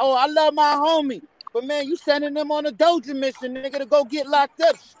about that. Oh, I love my homie. But man, you sending them on a doja mission, nigga, to go get locked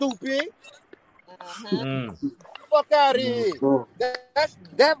up, stupid. Fuck out of here.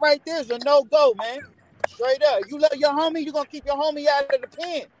 That right there is a no-go, man. Straight up. You love your homie, you gonna keep your homie out of the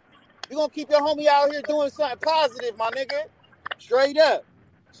pen. You gonna keep your homie out here doing something positive, my nigga. Straight up.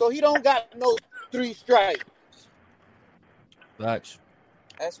 So he don't got no 3 strikes. Facts.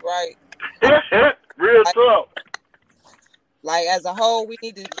 That's right. Real talk. Like as a whole, we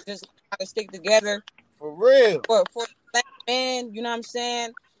need to just try to stick together. For real. For black man, you know what I'm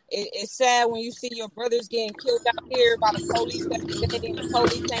saying? It's sad when you see your brothers getting killed out here by the police every day and the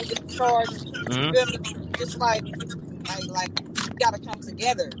police ain't getting charged. You feel me? Just like gotta come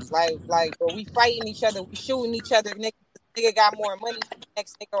together. But we fighting each other, we shooting each other. Nigga got more money than the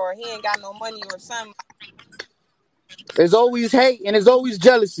next nigga, or he ain't got no money or something. There's always hate and there's always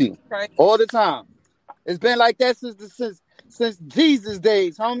jealousy Right? all the time. It's been like that since Jesus'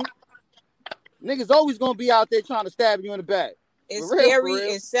 days, homie. Niggas always gonna be out there trying to stab you in the back. It's For real, scary. for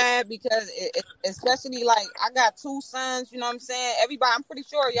real. It's sad because especially like I got 2 sons. You know what I'm saying? Everybody, I'm pretty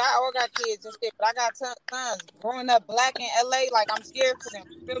sure y'all all got kids and shit, but I got sons. Growing up black in LA, like I'm scared for them.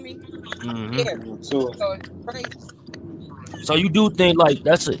 You feel me? Mm-hmm. So it's crazy. So you do think like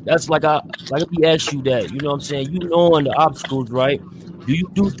that's like if he asked you that, you know what I'm saying? You knowing the obstacles, right?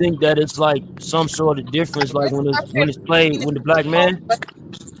 Do think that it's like some sort of difference, like when it's played with the black man?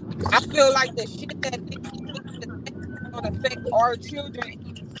 I feel like the shit that they put to the gonna affect our children.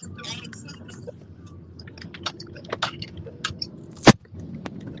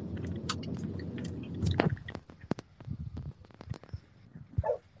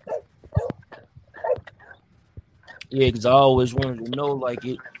 Yeah, because I always wanted to know, like,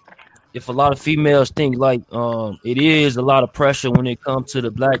 if a lot of females think like it is a lot of pressure when it comes to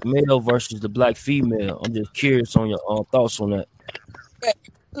the black male versus the black female. I'm just curious on your thoughts on that. Yeah,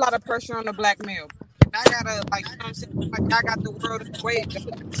 a lot of pressure on the black male. I gotta, like, you know what I'm saying? Like, y'all got the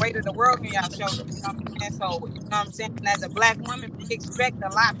weight of the world on y'all shoulders. You know what I'm saying? So, you know what I'm saying? And as a black woman, we expect a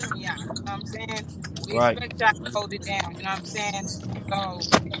lot from y'all. You know what I'm saying? We Right. expect y'all to hold it down. You know what I'm saying? So,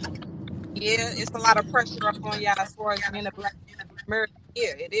 yeah, it's a lot of pressure up on y'all as far as being a black American.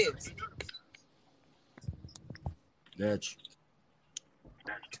 Yeah, it is. Gotcha.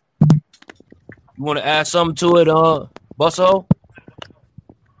 You want to add something to it, Busso?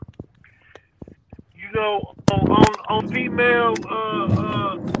 You know, on female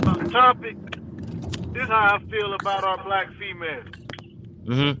topic, this is how I feel about our black females.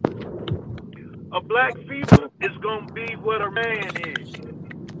 Mm-hmm. A black female is gonna be what a man is.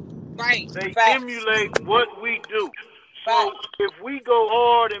 Right. They Facts. emulate what we do. So Facts. if we go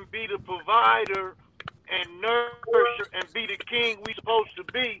hard and be the provider and nurture and be the king we supposed to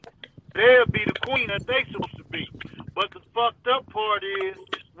be, they'll be the queen that they supposed to be. But the fucked up part is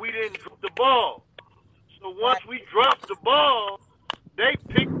we didn't drop the ball. So once we drop the ball, they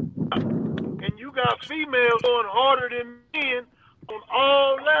pick up. And you got females going harder than men on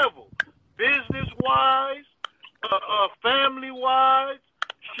all levels. Business-wise, family-wise,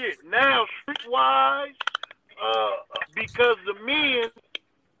 shit, now street-wise, because the men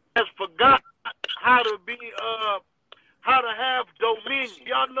has forgot how to be, how to have dominion.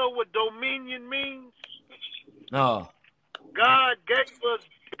 Y'all know what dominion means? No. God gave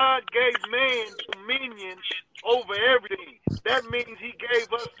man dominion over everything. That means he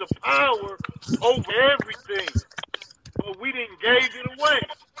gave us the power over everything. But we didn't give it away.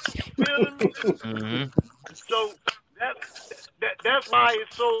 You feel me? Mm-hmm. So that's why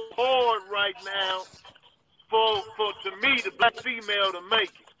it's so hard right now for to me the black female to make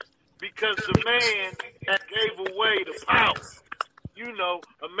it. Because the man that gave away the power. You know,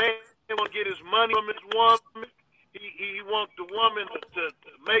 a man want to get his money from his woman. He wants the woman to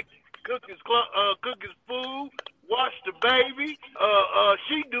cook his food, watch the baby.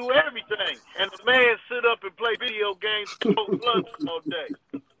 She do everything, and the man sit up and play video games, smoke blunts all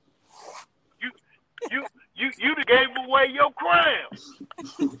day. You done gave away your crown.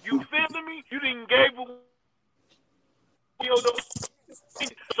 You feel me? You didn't gave away your.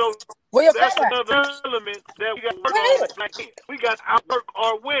 So that's another element that we got to work on. Black men. We got to outwork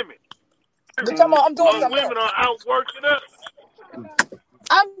our women. Bitch, I'm doing something women else. are outworking us.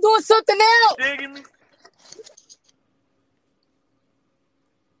 I'm doing something else. Digging me?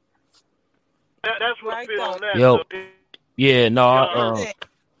 That's what I feel on that. Yo. So, Yeah, no,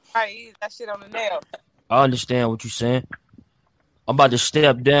 Right, that shit on the nail. I understand what you're saying. I'm about to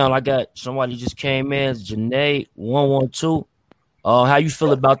step down. I got somebody just came in, Janae 112. How you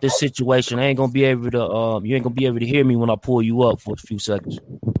feel about this situation? I ain't gonna be able to you ain't gonna be able to hear me when I pull you up for a few seconds.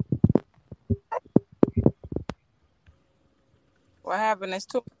 What happened? There's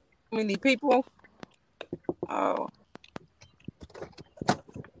too many people. Oh.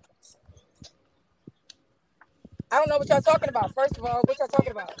 I don't know what y'all talking about. First of all, what y'all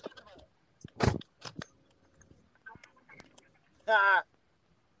talking about?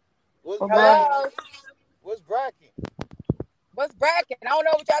 What's bracket? What's bracket? I don't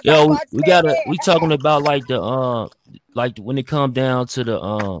know what y'all talking about. We talking about like the like when it comes down to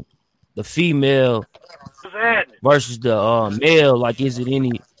the female versus the male. Like, is it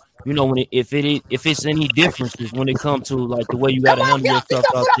any, you know, if it's any differences when it comes to like the way you gotta handle yourself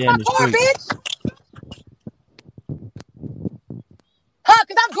out there in the street? Bitch. Huh?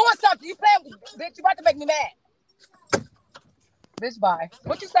 Cause I'm doing something. You playing, bitch? You about to make me mad. Bitch, bye.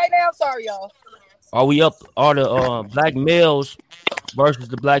 What you say now? Sorry, y'all. Are we up? Are the black males versus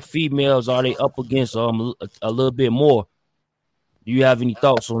the black females? Are they up against a little bit more? Do you have any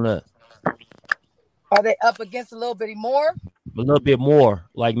thoughts on that? Are they up against a little bit more? A little bit more,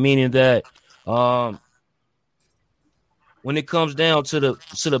 like meaning that when it comes down to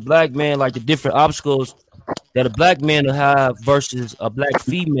the black man, like the different obstacles that a black man will have versus a black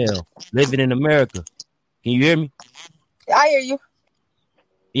female living in America. Can you hear me? I hear you.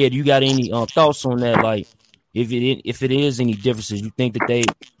 Yeah, do you got any thoughts on that? Like, if it is any differences, you think that they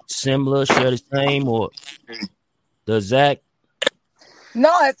similar, share the same, or does that? No,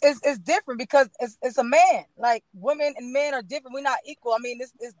 it's different because it's a man. Like women and men are different. We're not equal. I mean,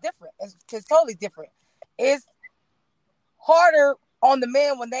 it's different. It's totally different. It's harder on the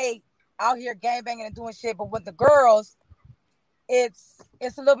men when they out here gangbanging and doing shit, but with the girls, it's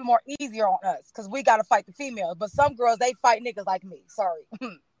a little bit more easier on us because we gotta fight the females. But some girls, they fight niggas like me. Sorry.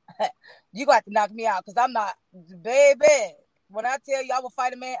 You got to knock me out because I'm not, baby. When I tell you I will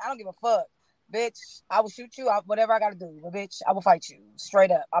fight a man, I don't give a fuck. Bitch, I will shoot you, whatever I gotta do. But bitch, I will fight you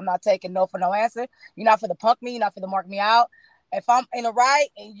straight up. I'm not taking no for no answer. You're not for the punk me, you're not for the mark me out. If I'm in the right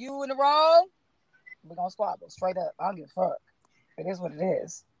and you in the wrong, we're gonna squabble straight up. I don't give a fuck. It is what it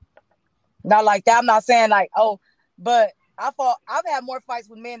is. Not like that. I'm not saying like, oh, but I've had more fights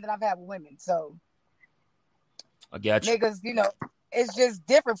with men than I've had with women. So I got you. Niggas, it's just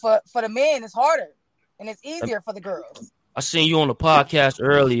different for the men. It's harder and it's easier for the girls. I seen you on the podcast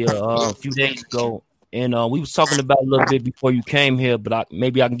earlier a few days ago, and we was talking about a little bit before you came here, but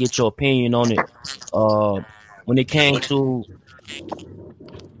maybe I can get your opinion on it. When it came to,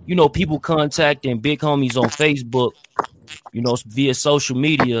 people contacting big homies on Facebook, via social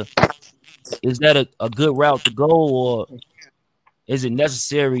media, is that a good route to go, or is it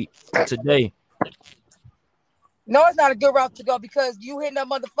necessary today? No, it's not a good route to go because you hitting up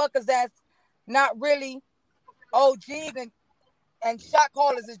motherfuckers that's not really OGs and shot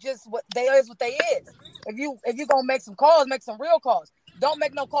callers is just what they is. If you gonna make some calls, make some real calls. Don't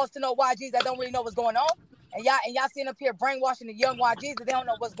make no calls to no YGs that don't really know what's going on. And y'all sitting up here brainwashing the young YGs that they don't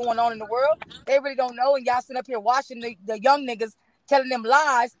know what's going on in the world. They really don't know, and y'all sitting up here watching the young niggas telling them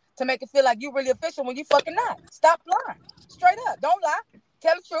lies to make it feel like you really official when you fucking not. Stop lying. Straight up. Don't lie.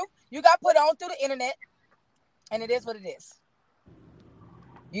 Tell the truth. You got put on through the internet, and it is what it is.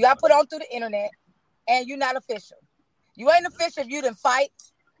 You got put on through the internet, and you're not official. You ain't official if you didn't fight.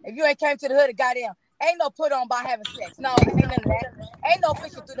 If you ain't came to the hood and goddamn. Ain't no put on by having sex. No, ain't none of that. Ain't no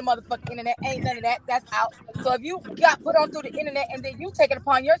official through the motherfucking internet. Ain't none of that. That's out. So if you got put on through the internet and then you take it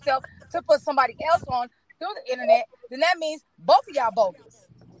upon yourself to put somebody else on through the internet, then that means both of y'all bogus.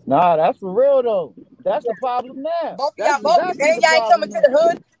 Nah, that's for real though. That's the problem now. Both of y'all bogus. Then y'all ain't coming to the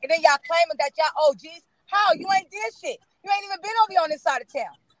hood and then y'all claiming that y'all OGs. How? You ain't did shit. You ain't even been over here on this side of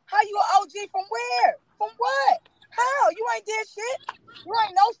town. How you an OG from where? From what? How? You ain't did shit. You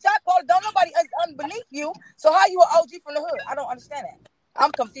ain't no shot caller. Don't nobody is underneath you. So how you an OG from the hood? I don't understand that.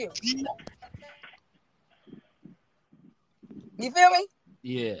 I'm confused. You feel me?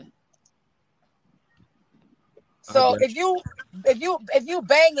 Yeah. So if you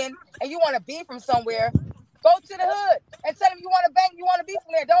banging and you want to be from somewhere, go to the hood and tell them you want to bang, you want to be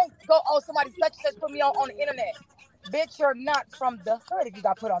from there. Don't go, oh, somebody such and such put me on the internet. Bitch, you're not from the hood if you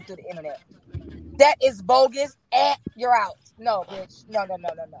got put on through the internet. That is bogus and you're out. No, bitch.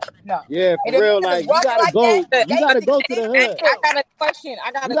 No. Yeah, for real. Like, you gotta go. You gotta go to the hood. I got a question.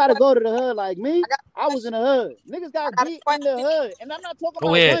 You gotta go to the hood. Like me, I was in the hood. Niggas got beat in the hood. And I'm not talking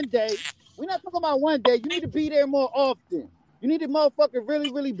about one day. We're not talking about one day. You need to be there more often. You need to motherfucker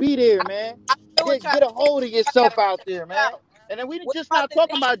really, really be there, man. Get a hold of yourself out there, man. And then we just not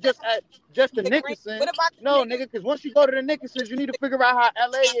talking about just the Nickersons. No, nigga, because once you go to the Nickersons, you need to figure out how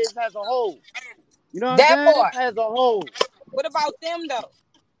LA is as a whole. You know what I'm saying? As a whole. What about them though?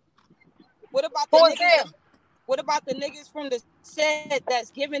 What about the niggas? What about the niggas from the set that's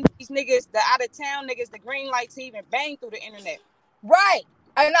giving these niggas, the out of town niggas, the green light to even bang through the internet? Right.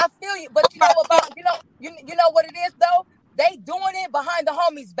 And I feel you, but you know what it is though? They doing it behind the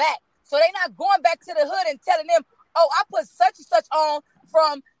homies' back. So they not going back to the hood and telling them, oh, I put such and such on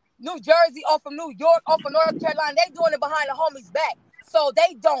from New Jersey or from New York or from North Carolina. They doing it behind the homies' back. So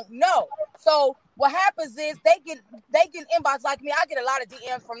they don't know. So what happens is they get inbox like me. I get a lot of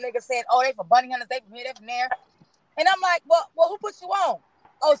DMs from niggas saying, oh, they from Bunny Hunters, they from here, they from there. And I'm like, well, who put you on?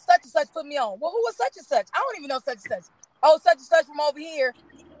 Oh, such and such put me on. Well, who was such and such? I don't even know such and such. Oh, such and such from over here.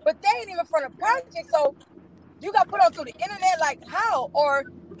 But they ain't even from the project. So you got put on through the internet, like how? Or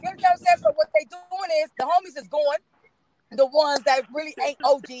you understand what I'm saying? So what they doing is the homies is going the ones that really ain't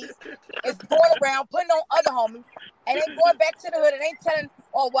OGs is going around putting on other homies and ain't going back to the hood and ain't telling,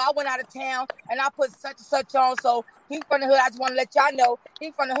 oh, well, I went out of town and I put such and such on, so he from the hood. I just want to let y'all know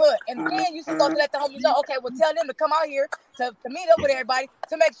he from the hood. And then you supposed to let the homies know, okay, well, tell them to come out here to meet up with everybody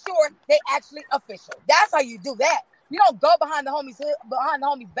to make sure they actually official. That's how you do that. You don't go behind the homies' hood, behind the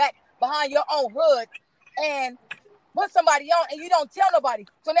homies' back, behind your own hood, and put somebody on, and you don't tell nobody.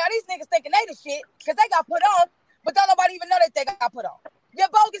 So now these niggas thinking they the shit because they got put on, but don't nobody even know that they got put on. You're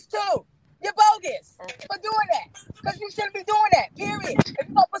bogus too. You're bogus for doing that because you shouldn't be doing that, period. If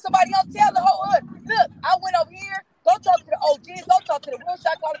you gonna put somebody on, tell the whole hood, look, I went over here, go talk to the OGs, go talk to the real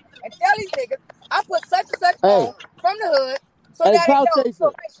shot callers, and tell these niggas I put such and such on from the hood, so now they know it's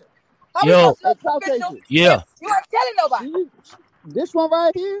official. How we supposed to know it's official? Yeah. You ain't telling nobody. This one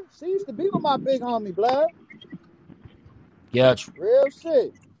right here, she used to be with my big homie, blood. Gotcha. Real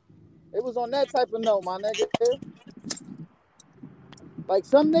shit. It was on that type of note, my nigga. Like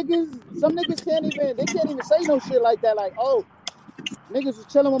some niggas can't even say no shit like that. Like, oh, niggas was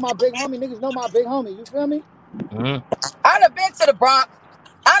chilling with my big homie. Niggas know my big homie. You feel me? Mm-hmm. I done been to the Bronx.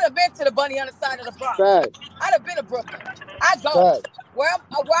 I done been to the Bunny on the side of the Bronx. Right. I done been to Brooklyn. I go Right. where I'm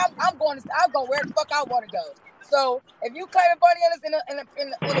going. I'll go where the fuck I want to go. So if you claim Bunny in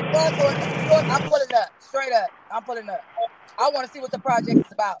the Bronx or New York, I'm pulling up straight up. I'm pulling up. I want to see what the project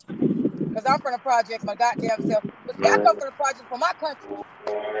is about. Because I'm from the projects, my goddamn self. But see, I come from the projects from my country,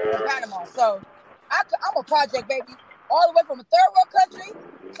 from Panama. So I'm a project baby, all the way from a third world country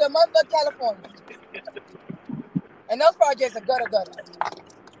to motherfucking California. And those projects are gutter.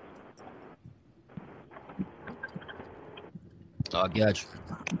 I got you.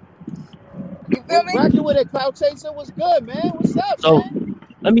 You feel me? Rocking with it, Cloud Chaser was good, man. What's up, So man?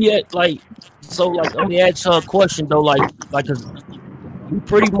 let me ask her a question though, like, cause you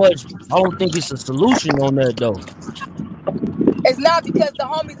pretty much, I don't think it's a solution on that though. It's not because the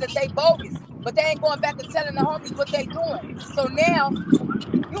homies that they bogus, but they ain't going back and telling the homies what they doing. So now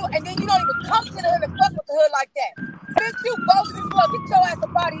you don't even come to the hood and fuck with the hood like that. Bitch, you bogus as fuck. Get your ass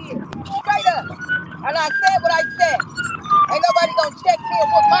up out of here. Straight up. And I said what I said. Ain't nobody gonna check me and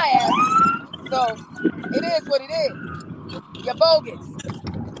whoop my ass. So it is what it is. You're bogus.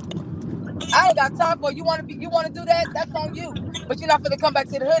 I don't got time for it. You wanna do that? That's on you. But you're not finna come back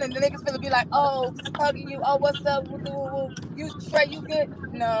to the hood and the niggas finna be like, oh, hugging you, oh, what's up? You straight, you good?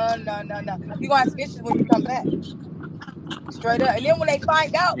 No. You gonna ask issues when you come back. Straight up. And then when they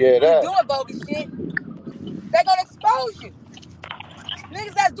find out you doing bogus shit, they're gonna expose you.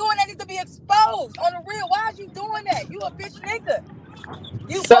 Niggas that's doing that need to be exposed on the real. Why is you doing that? You a bitch nigga.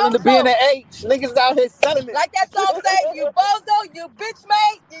 You selling the bozo. B&H. Niggas out here selling it. Like that song say, you bozo, you bitch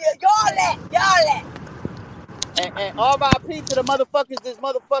mate, y'all that. And RIP to the motherfuckers that's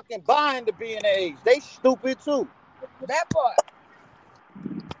motherfucking buying the B&H. They stupid too. That part.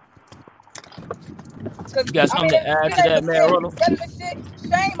 You got something to add to that, man, Ronald? Selling the shit,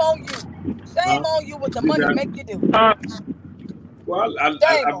 shame on you. Shame on you what the money make you do. Well, I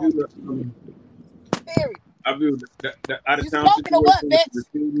view the out of town smoking or what, bitch?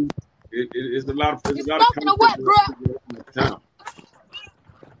 It's a lot of smoking or what, bro?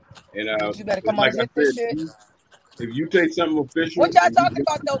 And you better come on like and hit this shit. If you take something official, what y'all talking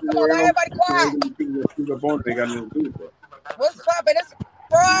about though? Come on, why everybody quiet? They got nothing to do with it. What's poppin'? It's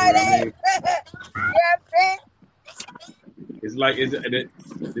Friday. Yeah, it's like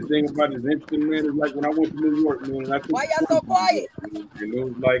the thing about this interesting, man, is like when I went to New York, man. And I why y'all so quiet? And it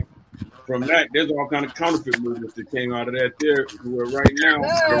was like from that, there's all kind of counterfeit movements that came out of that. There, where right now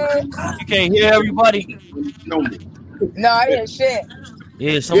you can't hear everybody. Know me. No, I hear shit.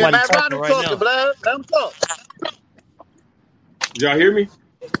 Yeah, somebody man, talking right now. Blood. Let them talk. Y'all hear me?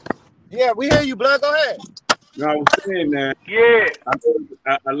 Yeah, we hear you, Blood. Go ahead. No, I was saying that. Yeah.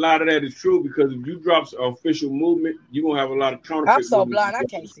 A lot of that is true because if you drop an official movement, you're going to have a lot of counterfeit I'm so movements. blind, I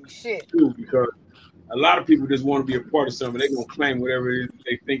can't see shit. Too, because a lot of people just want to be a part of something. They're going to claim whatever it is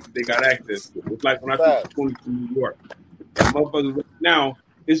they think that they got access to. It's like when I took 20 to New York. And motherfuckers right now,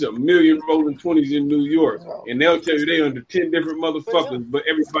 it's 1 million rolling 20s in New York. And they'll tell you they under 10 different motherfuckers, but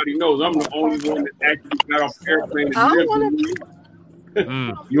everybody knows I'm the only one that actually got off the airplane and lived in New York.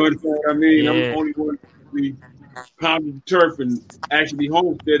 You understand what I mean? Yeah. I'm the only one that pounded the turf and actually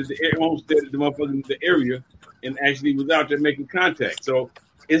homesteaded the motherfuckers in the area and actually was out there making contact. So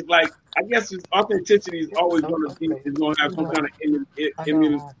it's like, I guess authenticity is always going to have some kind of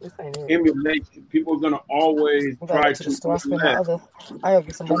emulation. People are going to always try to I owe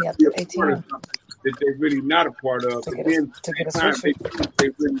you some money after 18 that they're really not a part of. But then at the same time, they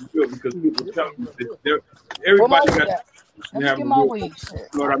really feel because people tell them that everybody got to have a good, you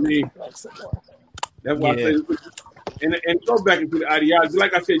know what I mean? That's why I say and go back into the ideology.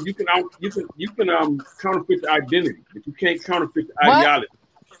 Like I said, you can counterfeit the identity, but you can't counterfeit the ideology.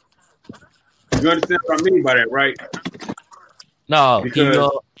 You understand what I mean by that, right? No,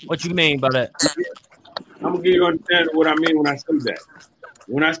 because what you mean by that? I'm gonna give you understanding what I mean when I say that.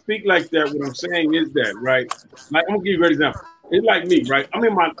 When I speak like that, what I'm saying is that, right? Like, I'm gonna give you a great example. It's like me, right? I'm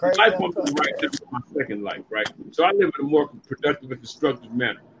in my life, I'm right now, my second life, right? So I live in a more productive and constructive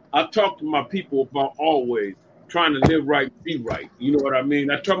manner. I talk to my people about always trying to live right, be right. You know what I mean?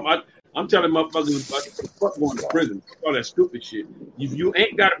 I'm telling motherfuckers about fuck going to prison, all that stupid shit. If you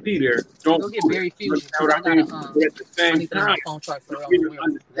ain't gotta be there, don't get Berry Fusion. You know what I mean? But at the same time, you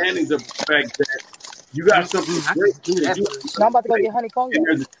understandings of the fact that you got something great. I'm about to go get honey cognac. And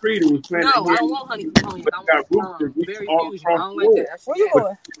there's a tree that was planted. No, I don't want honey cognac. But got roots that reach all across the world. Where you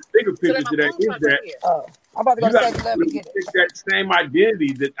going? The bigger picture to that is that I'm about to go you got to take that same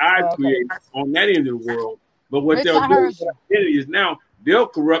identity that I created on that end of the world. But what they'll do with that identity is now they'll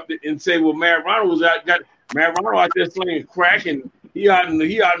corrupt it and say, well, Matt Ronald was out there slinging crack and he out in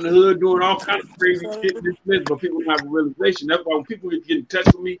the hood doing all kinds of crazy shit and this, but people don't have a realization. That's why when people get in touch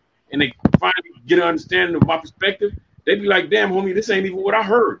with me and they finally get an understanding of my perspective, they be like, damn, homie, this ain't even what I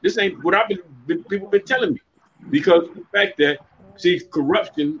heard. This ain't what people been telling me. Because of the fact that, see,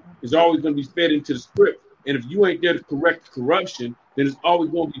 corruption is always going to be fed into the script. And if you ain't there to correct corruption, then there's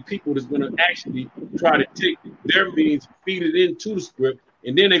always going to be people that's going to actually try to take their means, feed it into the script,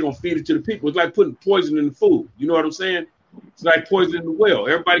 and then they're going to feed it to the people. It's like putting poison in the food. You know what I'm saying? It's like poison in the well.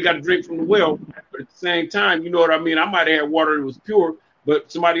 Everybody got to drink from the well, but at the same time, you know what I mean? I might have had water that was pure,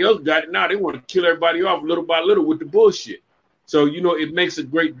 but somebody else got it. Now they want to kill everybody off little by little with the bullshit. So, you know, it makes a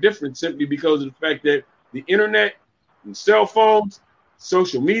great difference simply because of the fact that the internet and cell phones,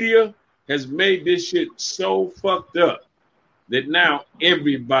 social media has made this shit so fucked up that now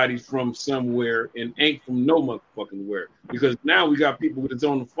everybody from somewhere and ain't from no motherfucking where. Because now we got people that's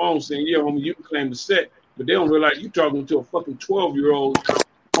on the phone saying, yeah, homie, you can claim the set, but they don't realize you talking to a fucking 12-year-old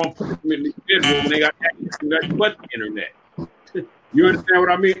on punishment in the bedroom and they got access to that but the internet. You understand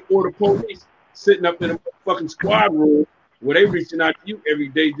what I mean? Or the police sitting up in a fucking squad room where they reaching out to you every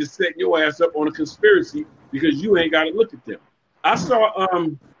day, just setting your ass up on a conspiracy because you ain't got to look at them. I saw,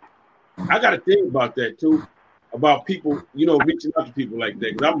 I got to think about that too, about people, you know, reaching out to people like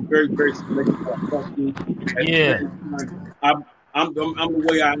that. Because I'm very, very selective about talking. Yeah. I'm the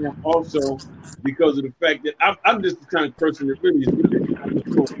way I am also because of the fact that I'm just the kind of person that really is really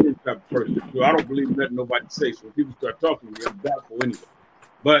type of person. So I don't believe in letting nobody say. So when people start talking to me, I'm doubtful anyway.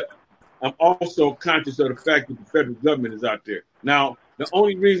 But I'm also conscious of the fact that the federal government is out there. Now, the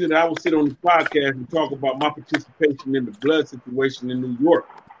only reason that I will sit on this podcast and talk about my participation in the blood situation in New York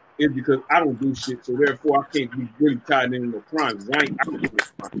is because I don't do shit. So therefore, I can't be really tied into no crimes. I don't do no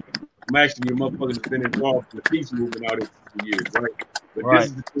crime. I'm actually a motherfucker that's been involved in the peace movement out there for years, right? But this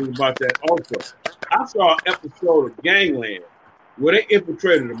is the thing about that also. I saw an episode of Gangland where they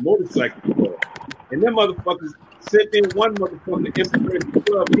infiltrated a motorcycle club. And them motherfuckers sent in one motherfucker to infiltrate the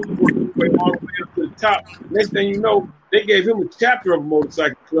club. He worked his way all the way up to the top. Next thing you know, they gave him a chapter of a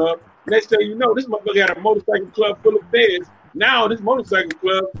motorcycle club. Next thing you know, this motherfucker had a motorcycle club full of beds. Now this motorcycle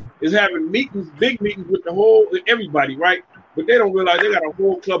club is having meetings, big meetings with everybody, right? But they don't realize they got a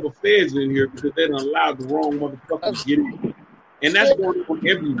whole club of feds in here because they don't allow the wrong motherfuckers to get in. And that's going on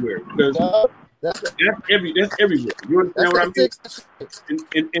everywhere because that's everywhere. You understand what I mean?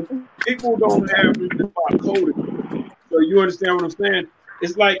 And people don't have the code. So you understand what I'm saying?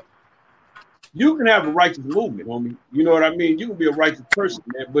 It's like you can have a righteous movement, homie. You know what I mean? You can be a righteous person,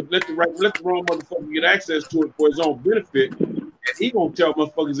 man, but let the wrong motherfucker get access to it for his own benefit. And he gonna tell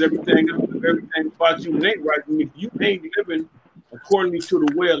motherfuckers everything about you and ain't right. I mean, if you ain't living according to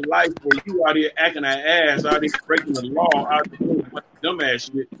the way of life where you out here acting an ass, out here breaking the law, out here doing a bunch of dumbass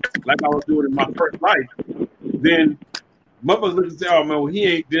shit like I was doing in my first life, then motherfuckers look and say, oh man, well, he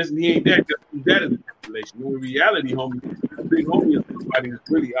ain't this and he ain't that. That is a manipulation. When in reality, homie, the big homie is somebody that's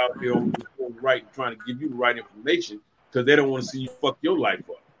really out there on the right and trying to give you the right information because they don't want to see you fuck your life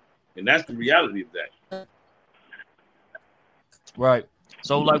up. And that's the reality of that. Right.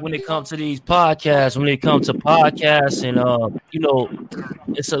 So like when it comes to these podcasts, and you know,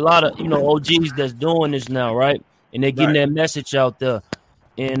 it's a lot of, you know, OGs that's doing this now, right? And they're getting that message out there.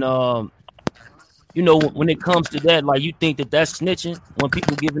 And you know, when it comes to that, like you think that's snitching when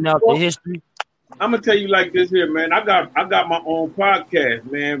people giving out the history? I'm gonna tell you like this here, man. I got my own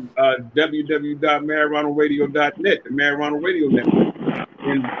podcast, man. www.MadRonaldRadio.net, the Mad Ronald Radio Network.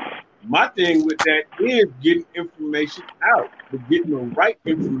 And my thing with that is getting information out, but getting the right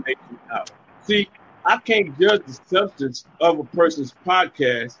information out. See, I can't judge the substance of a person's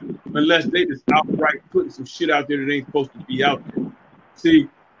podcast unless they just outright putting some shit out there that ain't supposed to be out there. See,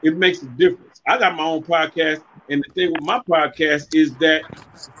 it makes a difference. I got my own podcast, and the thing with my podcast is that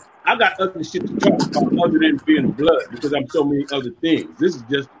I got other shit to talk about other than being blood because I'm so many other things. This is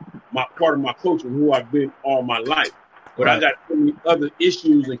just my part of my culture and who I've been all my life. But I got so many other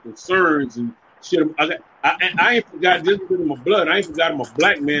issues and concerns and shit. I ain't forgot just because of my blood. I ain't forgot I'm a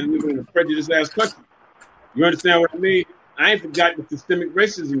black man living in a prejudiced ass country. You understand what I mean? I ain't forgot that systemic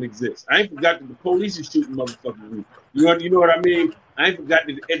racism exists. I ain't forgot that the police is shooting motherfuckers. You know what I mean? I ain't forgot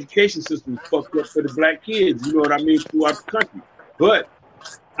that the education system is fucked up for the black kids. You know what I mean? Throughout the country. But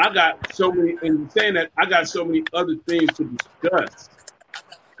I got so many, and saying that, I got so many other things to discuss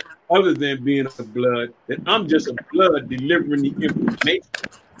other than being a blood, that I'm just a blood delivering the information.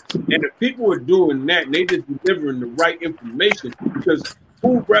 And if people are doing that and they just delivering the right information, because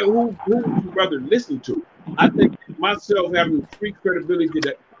who would you rather listen to? I think myself having the free credibility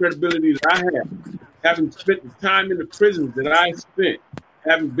that I have, having spent the time in the prisons that I spent,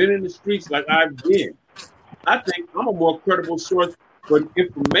 having been in the streets like I've been, I think I'm a more credible source for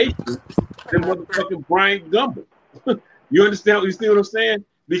information than motherfucking Brian Gumbel. You understand? You see what I'm saying?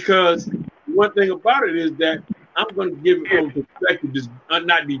 Because one thing about it is that I'm going to give it from perspective, just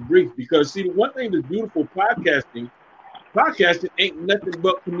not be brief. Because see, the one thing that's beautiful podcasting ain't nothing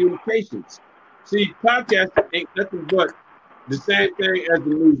but communications. See, podcasting ain't nothing but the same thing as the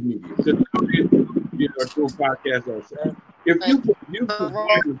news media. Because you are doing podcasts also. If you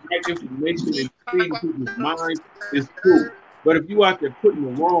provide the right information and feeding people's minds, it's cool. But if you out there putting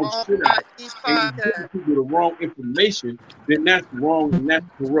the wrong shit out and you giving people the wrong information, then that's wrong and that's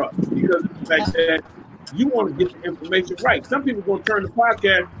corrupt. Because of the fact that you want to get the information right. Some people are going to turn the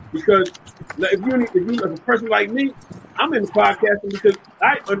podcast because if you as a person like me, I'm in the podcasting because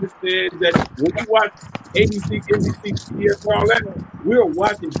I understand that when you watch ABC, NBC, CBS, all that, we're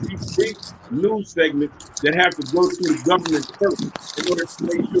watching these big news segments that have to go through the government first in order to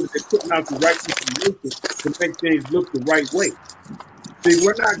make sure that they're putting out the right information to make things look the right way. See,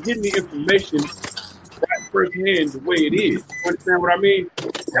 we're not getting the information right firsthand the way it is. You understand what I mean?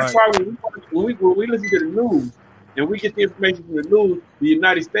 That's why when we listen to the news and we get the information from the news, the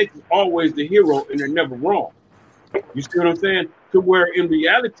United States is always the hero and they're never wrong. You see what I'm saying? To where in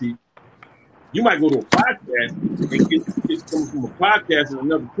reality, you might go to a podcast and get coming from a podcast in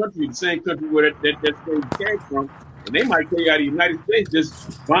another country, the same country where that story came from, and they might tell you how the United States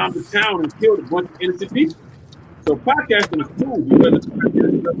just bombed the town and killed a bunch of innocent people. So podcasting is cool because it's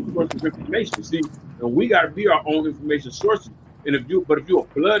another source of information. See, and we got to be our own information sources. And if you're a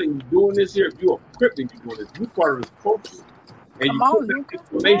blood and you're doing this here, if you're a Crip and you're doing this, you're part of this culture. And you put that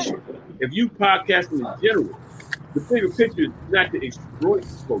information. If you podcasting in general, the bigger picture is not to exploit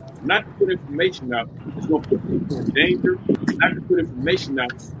the culture, not to put information out that's going to put people in danger, not to put information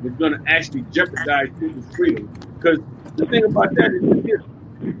out that's going to actually jeopardize people's freedom. Because the thing about that is this,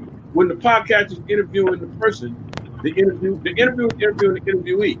 when the podcast is interviewing the person, the interviewer is interviewing the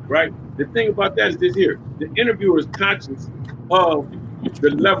interviewee, right? The thing about that is this here. The interviewer is conscious of the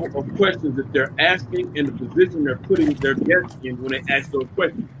level of questions that they're asking and the position they're putting their guests in when they ask those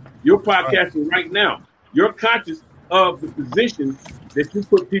questions. You're podcasting right now. You're conscious of the position that you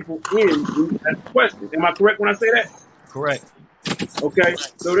put people in when you ask questions. Am I correct when I say that? Correct. Okay.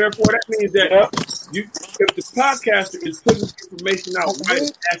 So therefore, that means that if the podcaster is putting information out right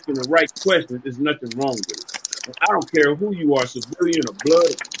and asking the right questions, there's nothing wrong with it. And I don't care who you are, civilian or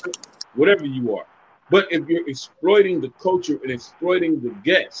blood, whatever you are. But if you're exploiting the culture and exploiting the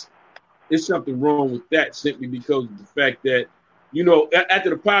guests, there's something wrong with that simply because of the fact that, you know, after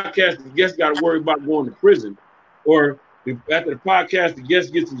the podcast, the guest got to worry about going to prison, or after the podcast, the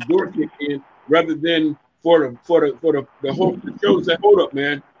guest gets his door kicked in, rather than for the host of the show say, "Hold up,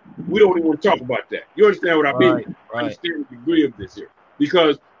 man, we don't even want to talk about that." You understand what I mean? I understand the degree of this here,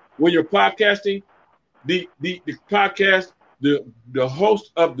 because when you're podcasting, the podcast, the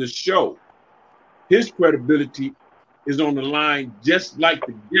host of the show, his credibility is on the line, just like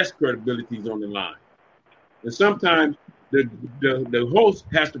the guest credibility is on the line, and sometimes the host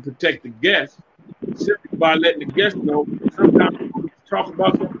has to protect the guest simply by letting the guest know sometimes we talk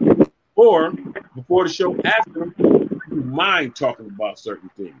about something, or before the show ask them, do you mind talking about certain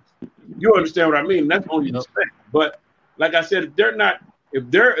things? You understand what I mean? That's only respect. But like I said,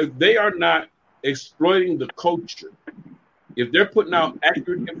 if they are not exploiting the culture, if they're putting out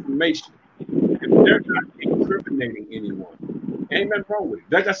accurate information, if they're not incriminating anyone, ain't nothing wrong with it.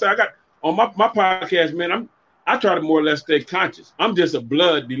 Like I said, I got on my podcast, man, I try to more or less stay conscious. I'm just a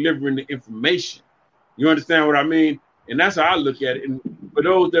blood delivering the information. You understand what I mean? And that's how I look at it. And for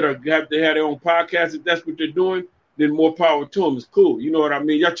those that have to have their own podcast, if that's what they're doing, then more power to them. It's cool. You know what I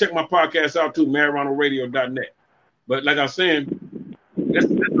mean? Y'all check my podcast out too, MarronRadio.net. But like I was saying, that's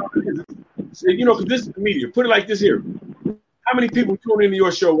all it is. So, you know, because this is the media. Put it like this here. How many people tune into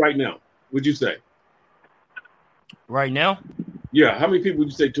your show right now, would you say? Right now? Yeah, how many people would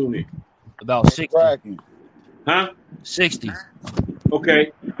you say tune in? About 60. Huh? 60.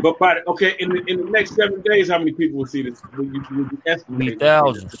 Okay, but in the next 7 days, how many people will see this? Would you estimate?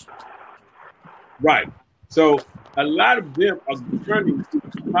 Thousands. Right. So a lot of them are turning to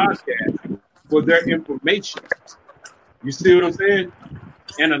the podcast for their information. You see what I'm saying?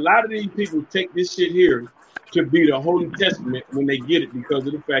 And a lot of these people take this shit here to be the Holy Testament when they get it because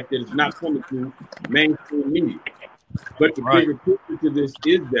of the fact that it's not coming through mainstream media. But the bigger picture to this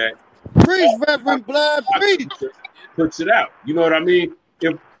is that preach, Reverend Blood, preach. Puts it out. You know what I mean?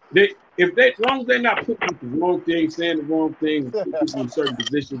 If they as long as they're not putting the wrong thing, saying the wrong thing, putting people in certain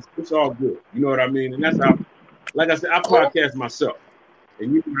positions, it's all good. You know what I mean? And that's how, like I said, I podcast myself.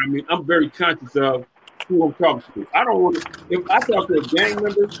 And you know what I mean? I'm very conscious of who I'm talking to. I don't want to, if I talk to a gang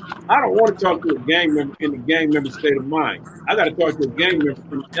member, I don't want to talk to a gang member in the gang member state of mind. I got to talk to a gang member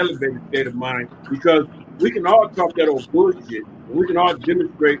in an elevated state of mind because we can all talk that old bullshit and we can all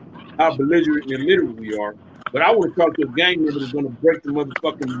demonstrate how belligerent and illiterate we are. But I want to talk to a gang member that's going to break the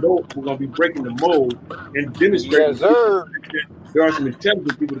motherfucking mold. We're going to be breaking the mold and demonstrating that there are some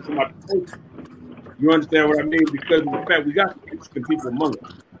intelligent people that come out the country. You understand what I mean? Because of the fact we got some interesting people among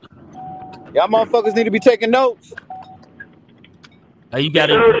us. Y'all motherfuckers need to be taking notes. Hey, you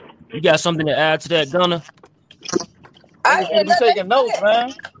got something to add to that, Gunner? I need to be taking notes,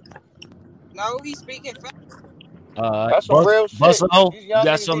 man. No, he's speaking. That's some real shit. You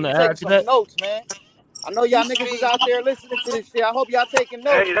got something to add to that? Notes, man. I know y'all niggas is out there listening to this shit. I hope y'all taking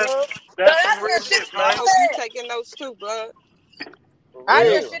notes. Hey, that's some real shit, man. I hope you taking notes too, Blood. I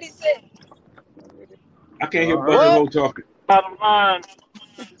hear shit he said. I can't hear Brother talking. Bottom line,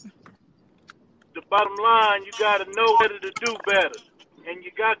 you got to know better to do better, and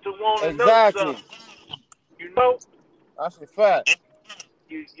you got to want to know something. You know, that's a fact.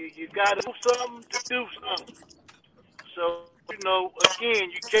 You got to do something to do something. So you know,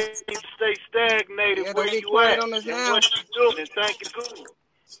 again, you can't stay stagnated where you at and what you doing and thinking good.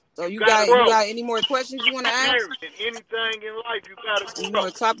 So you got any more questions you want to ask? Anything in life, you got to. Any more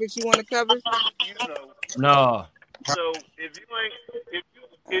topics you want to cover? You know. No. So if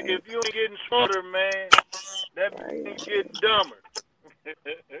you ain't getting smarter, man, that means you getting dumber.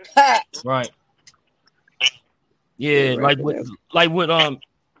 Right. Yeah, like with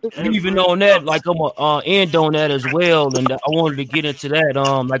even on that, like I'm gonna end on that as well, and I wanted to get into that,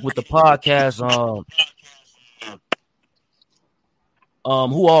 like with the podcast,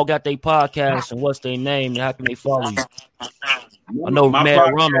 who all got their podcast and what's their name and how can they follow you? I know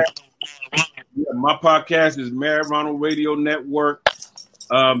Mad Ronald. Yeah, my podcast is Mad Ronald Radio Network.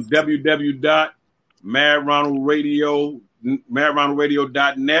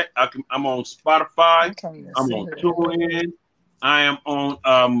 www.madronaldradio.net. I'm on Spotify. I'm on TuneIn. I am on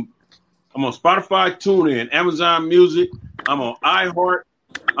I'm on Spotify, TuneIn, Amazon Music. I'm on iHeart.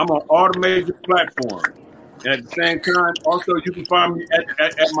 I'm on all the major platforms. And at the same time, also you can find me at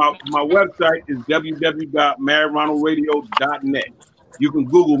my website is www.madronaldradio.net. You can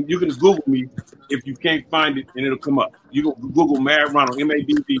Google me if you can't find it, and it'll come up. You can Google Mad Ronald,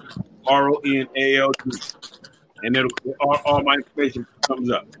 MADRONALD, and it'll all my information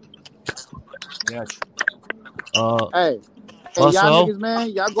comes up. Gotcha. Hey, y'all niggas, man,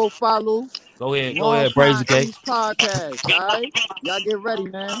 y'all go follow. Go ahead, Brazy K. Podcast, all right? Y'all get ready,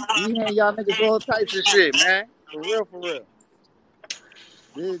 man. We hand y'all niggas all types of shit, man. For real.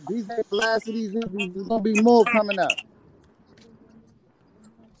 These ain't the last of these interviews. There's gonna be more coming up.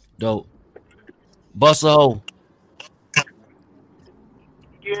 Dope. Bust a hole.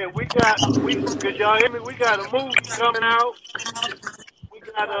 Yeah, cause y'all hear me, we got a movie coming out. We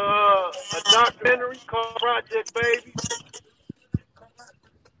got a documentary called Project Baby.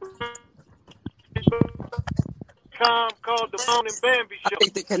 Called the Bone and Bambi Show. I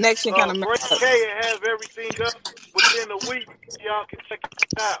think the connection kind of messed up. K have everything up within a week. Y'all can check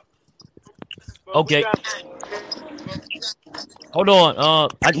it out. But okay. Hold on.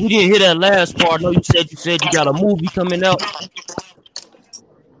 We didn't hear that last part. No, you said you got a movie coming out.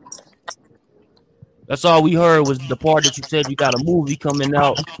 That's all we heard was the part that you said you got a movie coming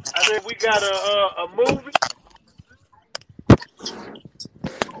out. I said we got a movie.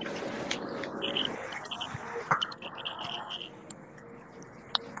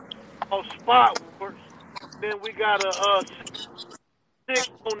 On Spotworks. Then we got a Sick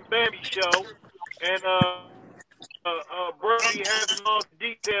on Bambi Show. And Brody having all the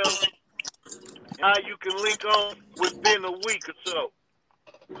details, how you can link on within a week or so.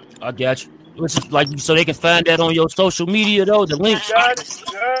 I got you. Which is like so they can find that on your social media though. The links. Got it.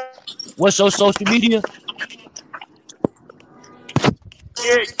 Yeah. What's your social media?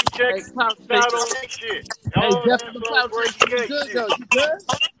 Yeah, you check it out on that shit. Hey, Jeff, the Cloud Chaser, you good though? You good?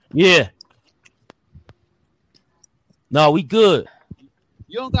 Yeah. No, we good.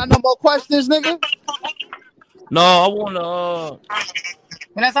 You don't got no more questions, nigga? No, I wanna.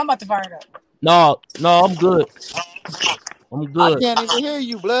 Unless I'm about to fire it up. No, I'm good. I'm good. I can't even hear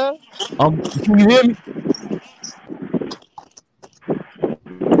you, blood. Can you hear me?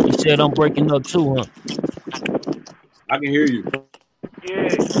 He said I'm breaking up too, huh? I can hear you.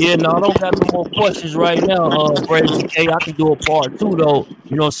 Yeah, no, I don't got no more questions right now, Brazy K. I can do a part 2 though.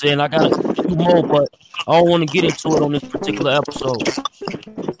 You know what I'm saying? I got a few more, but I don't want to get into it on this particular episode.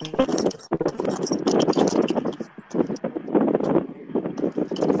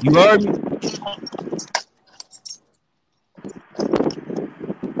 You heard me?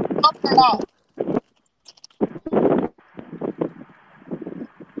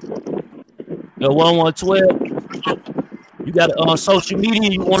 Yo, 1112. You got a social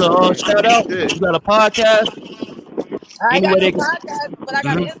media you want to shout out? You got a podcast? I ain't got no podcast, but I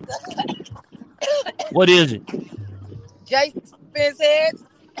got an Insta. What is it? Jay Spence Heads.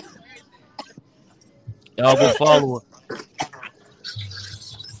 Y'all go follow her.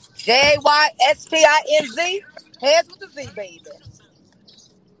 JYSPINZ. Heads with the Z, baby.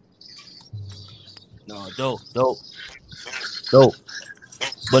 No, dope.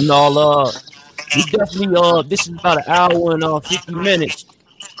 But no, we definitely this is about an hour and 50 minutes.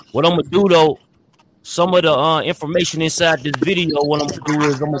 What I'm gonna do though, some of the information inside this video, what I'm gonna do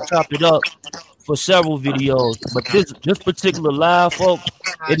is I'm gonna chop it up for several videos. But this particular live, folks,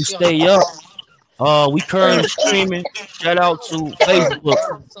 it'll stay up. We currently streaming. Shout out to Facebook.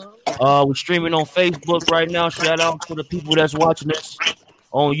 We're streaming on Facebook right now. Shout out to the people that's watching us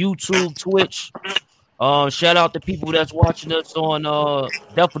on YouTube, Twitch. Shout out to people that's watching us on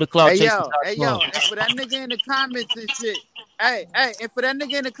Death of the Cloud Chaser. Hey yo, and for that nigga in the comments and shit. Hey, and for that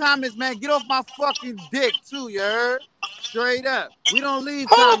nigga in the comments, man, get off my fucking dick too, you heard? Straight up. We don't leave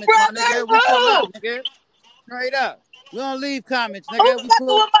comments, my nigga. We pull up, nigga. Straight up. We don't leave comments, nigga. We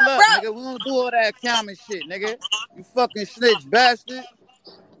pull up, nigga. We don't do all that comment shit, nigga. You fucking snitch bastard.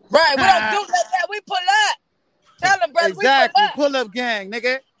 Right, we don't do that. We pull up. Tell them, brother, exactly. We pull up gang,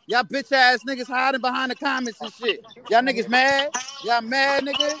 nigga. Y'all bitch ass niggas hiding behind the comments and shit. Y'all niggas mad? Y'all mad,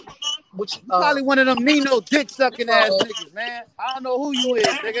 nigga? You probably one of them Nino dick sucking ass niggas, man. I don't know who you is,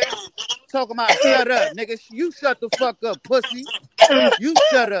 nigga. Talking about shut up, nigga. You shut the fuck up, pussy. You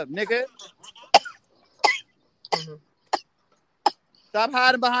shut up, nigga. Stop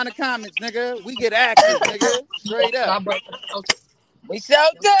hiding behind the comments, nigga. We get active, nigga. Straight up. We so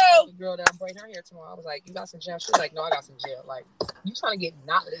do. The girl that I'm braiding her hair tomorrow, I was like, "You got some gel?" She's like, "No, I got some gel." Like, you trying to get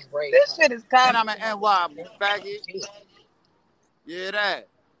not this braid? This shit is kind of. And I'm an NY, faggot. Yeah, that.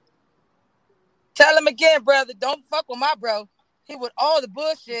 Tell him again, brother. Don't fuck with my bro. He with all the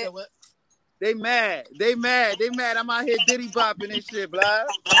bullshit. They mad. I'm out here diddy bopping and shit, blah.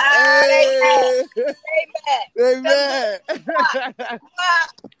 They mad.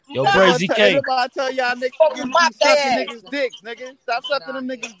 Yo, Brazy K. I tell y'all niggas, sucking niggas' dicks, nigga. Stop sucking them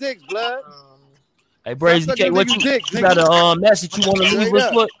niggas' dicks, blood. Hey, Brazy K, what you got a message you want to leave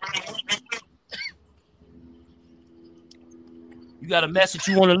us with? You got a message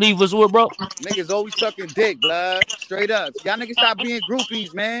you want to leave us with, bro? Niggas always sucking dick, blood. Straight up. Y'all niggas stop being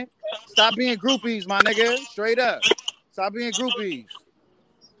groupies, man. Stop being groupies, my nigga. Straight up. Stop being groupies.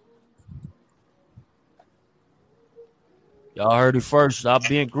 Y'all heard it first. Stop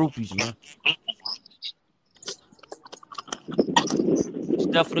being groupies, man. It's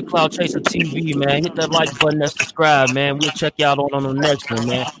Death of the Cloud Chaser TV, man. Hit that like button, that subscribe, man. We'll check you out on the next one,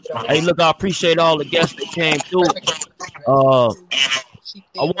 man. Hey, look, I appreciate all the guests that came through.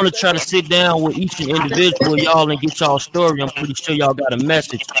 I want to try to sit down with each individual y'all and get y'all story. I'm pretty sure y'all got a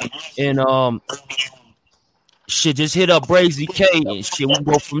message. And shit, just hit up Brazy K and shit. We'll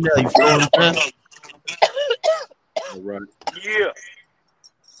go from there. You feel what I'm saying? All right. Yeah.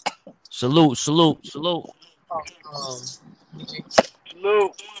 Salute. Salute.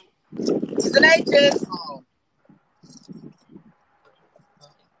 It's an